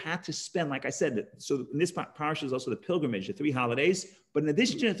also had to spend, like I said, so in this parsha is also the pilgrimage, the 3 holidays. But in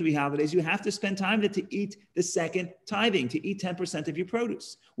addition to the 3 holidays, you have to spend time to eat the second tithing, to eat 10% of your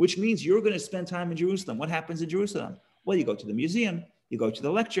produce, which means you're going to spend time in Jerusalem. What happens in Jerusalem? Well, you go to the museum, you go to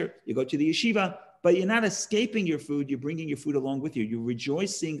the lecture, you go to the yeshiva, but you're not escaping your food. You're bringing your food along with you. You're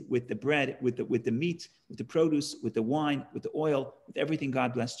rejoicing with the bread, with the meat, with the produce, with the wine, with the oil, with everything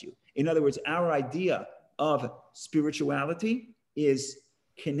God blessed you. In other words, our idea of spirituality is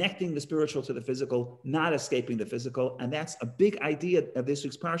connecting the spiritual to the physical, not escaping the physical. And that's a big idea of this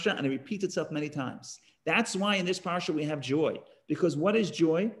week's parsha, and it repeats itself many times. That's why in this parsha we have joy. Because what is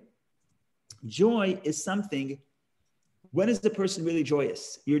joy? Joy is something, when is the person really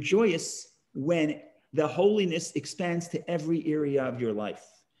joyous? You're joyous when the holiness expands to every area of your life.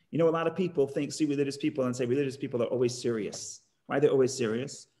 You know, a lot of people see religious people and say religious people are always serious. Why are they always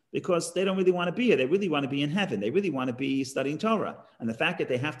serious? Because they don't really want to be here. They really want to be in heaven. They really want to be studying Torah. And the fact that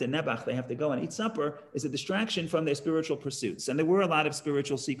they have to nebach, they have to go and eat supper, is a distraction from their spiritual pursuits. And there were a lot of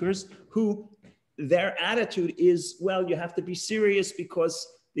spiritual seekers who their attitude is, well, you have to be serious because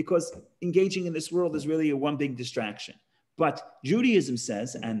engaging in this world is really one big distraction. But Judaism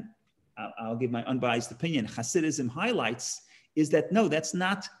says, and I'll give my unbiased opinion, Hasidism highlights, is that no, that's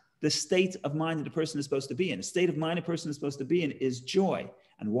not the state of mind that a person is supposed to be in. The state of mind a person is supposed to be in is joy.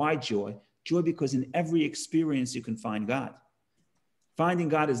 And why joy? Joy because in every experience you can find God. Finding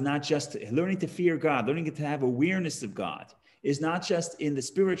God is not just learning to fear God, learning to have awareness of God, is not just in the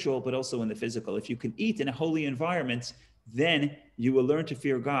spiritual, but also in the physical. If you can eat in a holy environment, then you will learn to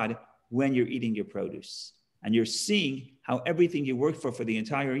fear God when you're eating your produce. And you're seeing how everything you worked for the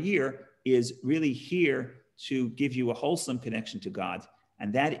entire year is really here to give you a wholesome connection to God.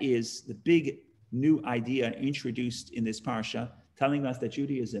 And that is the big new idea introduced in this parsha, telling us that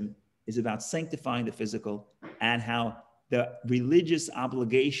Judaism is about sanctifying the physical, and how the religious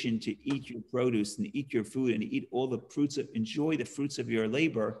obligation to eat your produce and eat your food and eat all the fruits enjoy the fruits of your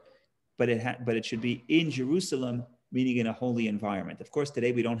labor, but it should be in Jerusalem, meaning in a holy environment. Of course,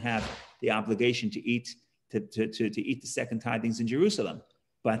 today we don't have the obligation to eat the second tithings in Jerusalem,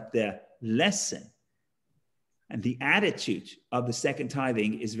 but the lesson and the attitude of the second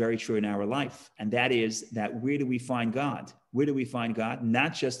tithing is very true in our life. And that is that where do we find God? Where do we find God?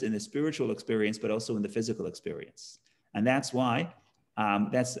 Not just in the spiritual experience, but also in the physical experience. And that's why,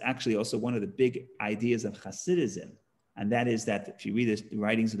 that's actually also one of the big ideas of Hasidism. And that is that if you read the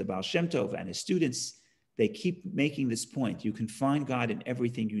writings of the Baal Shem Tov and his students, they keep making this point. You can find God in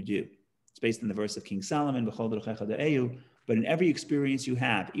everything you do. It's based on the verse of King Solomon, but in every experience you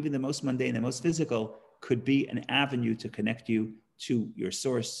have, even the most mundane, the most physical, could be an avenue to connect you to your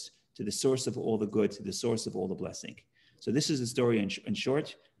source, to the source of all the good, to the source of all the blessing. So this is the story in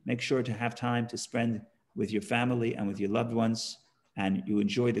short. Make sure to have time to spend with your family and with your loved ones, and you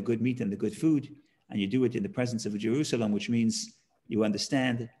enjoy the good meat and the good food, and you do it in the presence of Jerusalem, which means you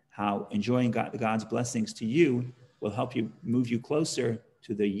understand how enjoying God's blessings to you will help you move you closer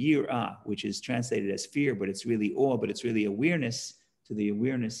to the yirah, which is translated as fear, but it's really awe, but it's really awareness, to the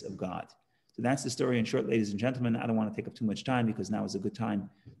awareness of God. So that's the story in short, ladies and gentlemen. I don't want to take up too much time because now is a good time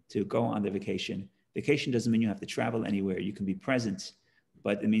to go on the vacation. Vacation doesn't mean you have to travel anywhere. You can be present,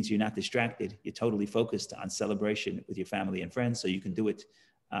 but it means you're not distracted. You're totally focused on celebration with your family and friends. So you can do it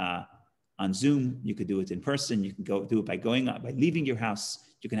on Zoom. You could do it in person. You can go do it by leaving your house.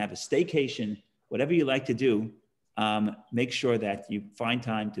 You can have a staycation, whatever you like to do. Make sure that you find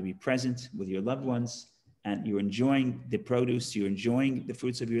time to be present with your loved ones, and you're enjoying the produce, you're enjoying the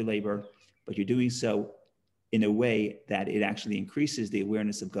fruits of your labor, but you're doing so in a way that it actually increases the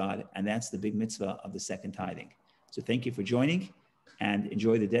awareness of God. And that's the big mitzvah of the second tithing. So thank you for joining. and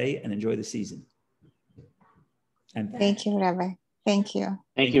enjoy the day and enjoy the season. And Thank you, Rabbi. Thank you.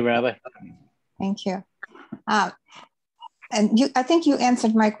 Thank you, Rabbi. Thank you. And I think you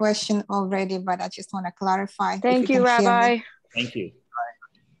answered my question already, but I just want to clarify. Thank you, Rabbi. Thank you.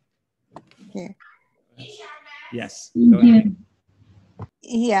 Yeah. Yes. Go ahead.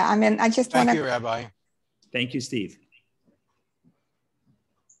 Yeah, I mean, I just want Thank to. you, Rabbi. Thank you, Steve.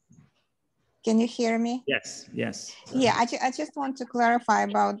 Can you hear me? Yes, yes. Yeah, I just want to clarify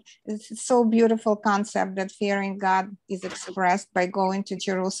about this so beautiful concept that fearing God is expressed by going to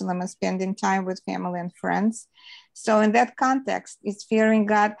Jerusalem and spending time with family and friends. So in that context, is fearing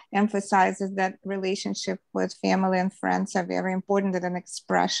God emphasizes that relationship with family and friends are very important and an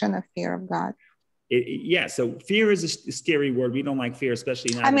expression of fear of God. Yeah, so fear is a scary word. We don't like fear,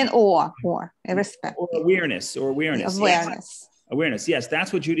 especially now. I mean, or respect. Or awareness. Awareness. Yes. Awareness. Yes,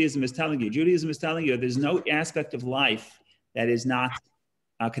 that's what Judaism is telling you. Judaism is telling you there's no aspect of life that is not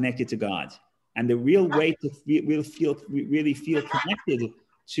connected to God. And the real way to really feel connected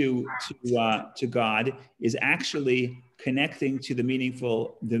to God is actually connecting to the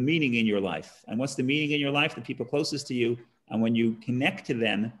meaning in your life. And what's the meaning in your life? The people closest to you. And when you connect to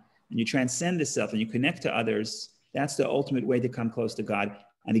them and you transcend the self and you connect to others, that's the ultimate way to come close to God.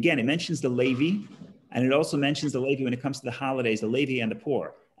 And again, it mentions the Levi, and it also mentions the Levi when it comes to the holidays, the Levi and the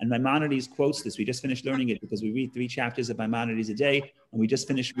poor. And Maimonides quotes this. We just finished learning it because we read 3 chapters of Maimonides a day, and we just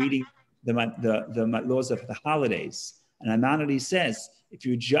finished reading the laws of the holidays. And Maimonides says, if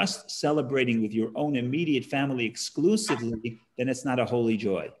you're just celebrating with your own immediate family exclusively, then it's not a holy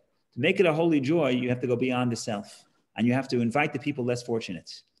joy. To make it a holy joy, you have to go beyond the self, and you have to invite the people less fortunate.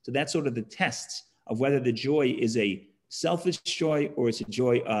 So that's sort of the test of whether the joy is a selfish joy or it's a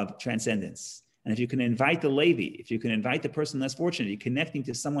joy of transcendence. And if you can invite the Levi, if you can invite the person less fortunate, you're connecting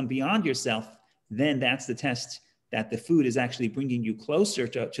to someone beyond yourself, then that's the test that the food is actually bringing you closer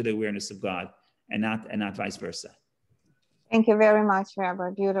to the awareness of God and not vice versa. Thank you very much, Rabbi.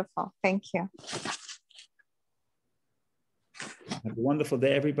 Beautiful. Thank you. Have a wonderful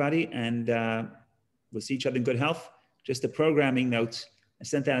day, everybody. And we'll see each other in good health. Just a programming note. I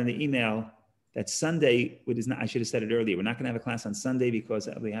sent out in the email that Sunday, I should have said it earlier, we're not going to have a class on Sunday because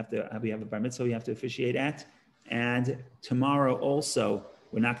we have a bar mitzvah we have to officiate at. And tomorrow also,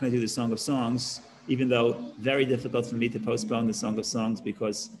 we're not going to do the Song of Songs, even though very difficult for me to postpone the Song of Songs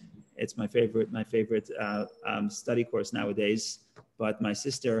because it's my favorite study course nowadays. But my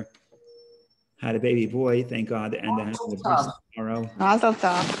sister had a baby boy, thank God, and I have a birthday tomorrow. Mazel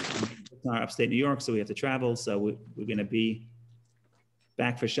tov. Upstate New York, so we have to travel. So we're going to be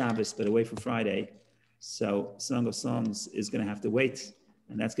back for Shabbos, but away for Friday. So Song of Songs is going to have to wait,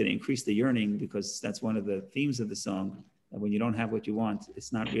 and that's going to increase the yearning because that's one of the themes of the song. And when you don't have what you want,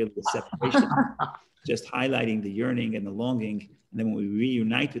 it's not really a separation, just highlighting the yearning and the longing. And then when we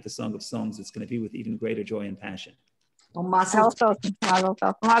reunite with the Song of Songs, it's going to be with even greater joy and passion. Well, mazel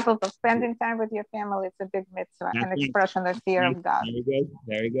tov. Spending time with your family, it's a big mitzvah, an expression of fear of God. Very good,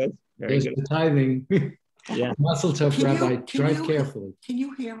 very good, very There's good. the tithing. Yeah. Mazel tov, Rabbi. Drive carefully. Can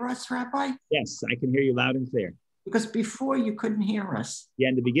you hear us, Rabbi? Yes, I can hear you loud and clear. Because before you couldn't hear us. Yeah,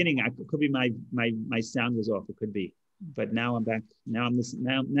 in the beginning, it could be my sound was off. It could be, but now I'm back. Now I'm listening.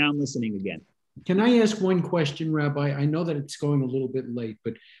 Now I'm listening again. Can I ask one question, Rabbi? I know that it's going a little bit late,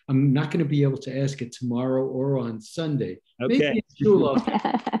 but I'm not going to be able to ask it tomorrow or on Sunday. Okay. Maybe it's Shula.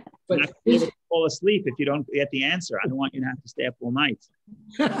 But not be able to fall asleep if you don't get the answer. I don't want you to have to stay up all night.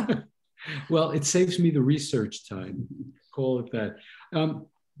 Well, it saves me the research time. Call it that.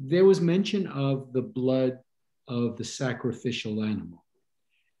 There was mention of the blood of the sacrificial animal.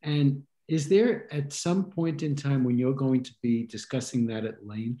 And is there at some point in time when you're going to be discussing that at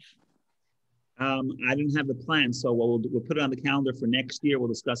length? I didn't have the plan, so we'll put it on the calendar for next year. We'll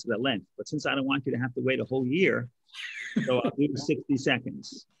discuss it at length. But since I don't want you to have to wait a whole year, so I'll do 60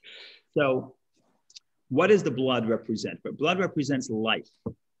 seconds. So what does the blood represent? But blood represents life,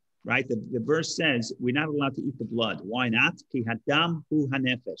 right? The verse says we're not allowed to eat the blood. Why not? Ki hadam hu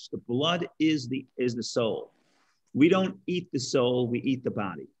hanefesh. The blood is the soul. We don't eat the soul, we eat the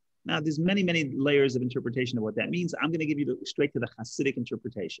body. Now, there's many, many layers of interpretation of what that means. I'm going to give you straight to the Hasidic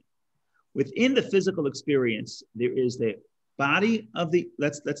interpretation. Within the physical experience, there is the body of the,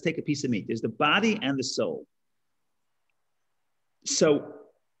 let's take a piece of meat. There's the body and the soul. So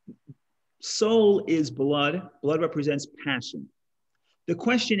soul is blood. Blood represents passion. The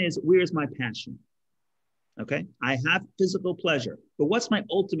question is, where is my passion? Okay, I have physical pleasure, but what's my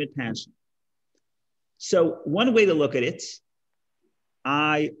ultimate passion? So one way to look at it,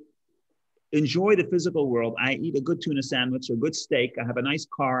 I enjoy the physical world. I eat a good tuna sandwich or a good steak. I have a nice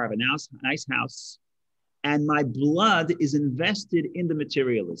car. I have a nice house. and my blood is invested in the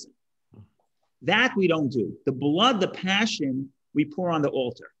materialism. That we don't do. The blood, the passion, we pour on the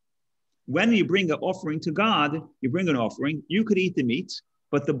altar. When you bring an offering to God, you bring an offering, you could eat the meat,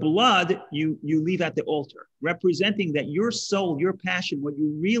 but the blood you leave at the altar, representing that your soul, your passion, what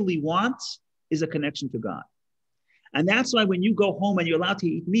you really want is a connection to God. And that's why when you go home and you're allowed to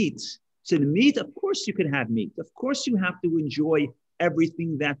eat meat, so the meat, of course you can have meat. Of course you have to enjoy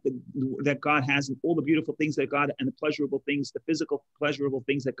everything that God has and all the beautiful things that God and the pleasurable things, the physical pleasurable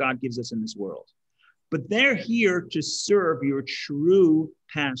things that God gives us in this world. But they're here to serve your true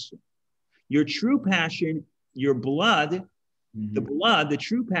passion. Your true passion, your blood, the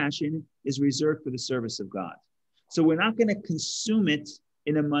true passion is reserved for the service of God. So we're not going to consume it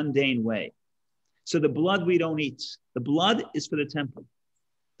in a mundane way. So the blood we don't eat. The blood is for the temple.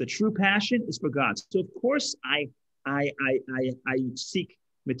 The true passion is for God. So of course I seek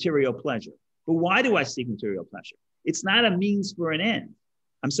material pleasure. But why do I seek material pleasure? It's not a means for an end.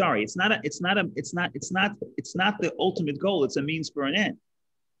 I'm sorry. It's not the ultimate goal. It's a means for an end.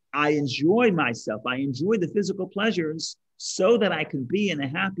 I enjoy myself. I enjoy the physical pleasures so that I can be in a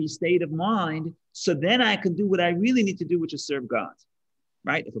happy state of mind. So then I can do what I really need to do, which is serve God.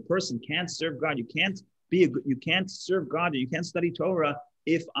 Right? If a person can't serve God, you can't serve God, or you can't study Torah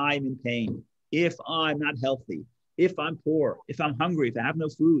if I'm in pain, if I'm not healthy, if I'm poor, if I'm hungry, if I have no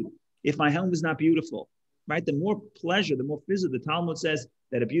food, if my home is not beautiful, right? The more pleasure, the more physical. The Talmud says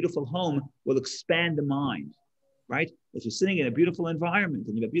that a beautiful home will expand the mind, right? If you're sitting in a beautiful environment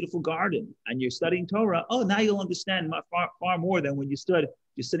and you have a beautiful garden and you're studying Torah, oh, now you'll understand far more than when you're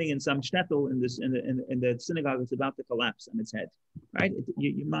sitting in some shtetl in the synagogue that's about to collapse on its head, right?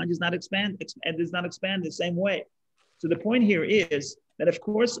 Your mind does not expand the same way. So the point here is that, of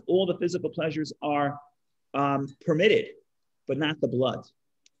course, all the physical pleasures are permitted, but not the blood.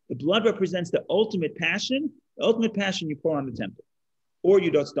 The blood represents the ultimate passion. The ultimate passion you pour on the temple, or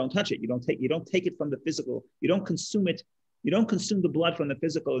you don't touch it. You don't take it from the physical. You don't consume it. You don't consume the blood from the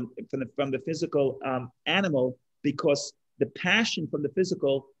physical animal, because the passion from the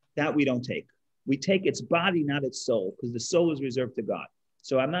physical, that we don't take. We take its body, not its soul, because the soul is reserved to God.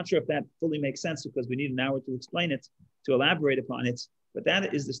 So I'm not sure if that fully makes sense, because we need an hour to explain it, to elaborate upon it. But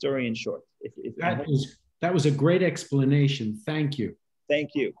that is the story in short. That was a great explanation. Thank you.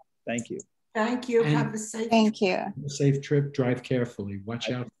 Thank you. Thank you. Thank you. And have a safe safe trip. Drive carefully. Watch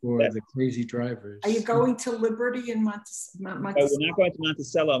out for the crazy drivers. Are you going to Liberty in Monticello? No, we're not going to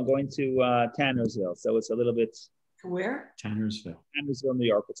Monticello. I'm going to Tannersville. So it's a little bit. Where? Tannersville, New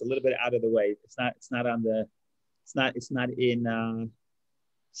York. It's a little bit out of the way. It's not in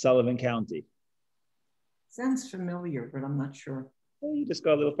Sullivan County. Sounds familiar, but I'm not sure. Well, you just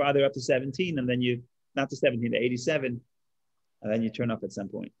go a little farther up to 17, and then not to 17, to 87, and then you turn off at some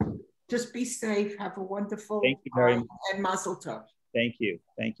point. Just be safe. Have a wonderful Thank you very much. And Mazel Tov. Thank you.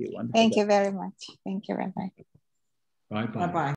 Thank you. Wonderful. Thank you very much. Thank you, Rabbi. Bye-bye. Bye-bye.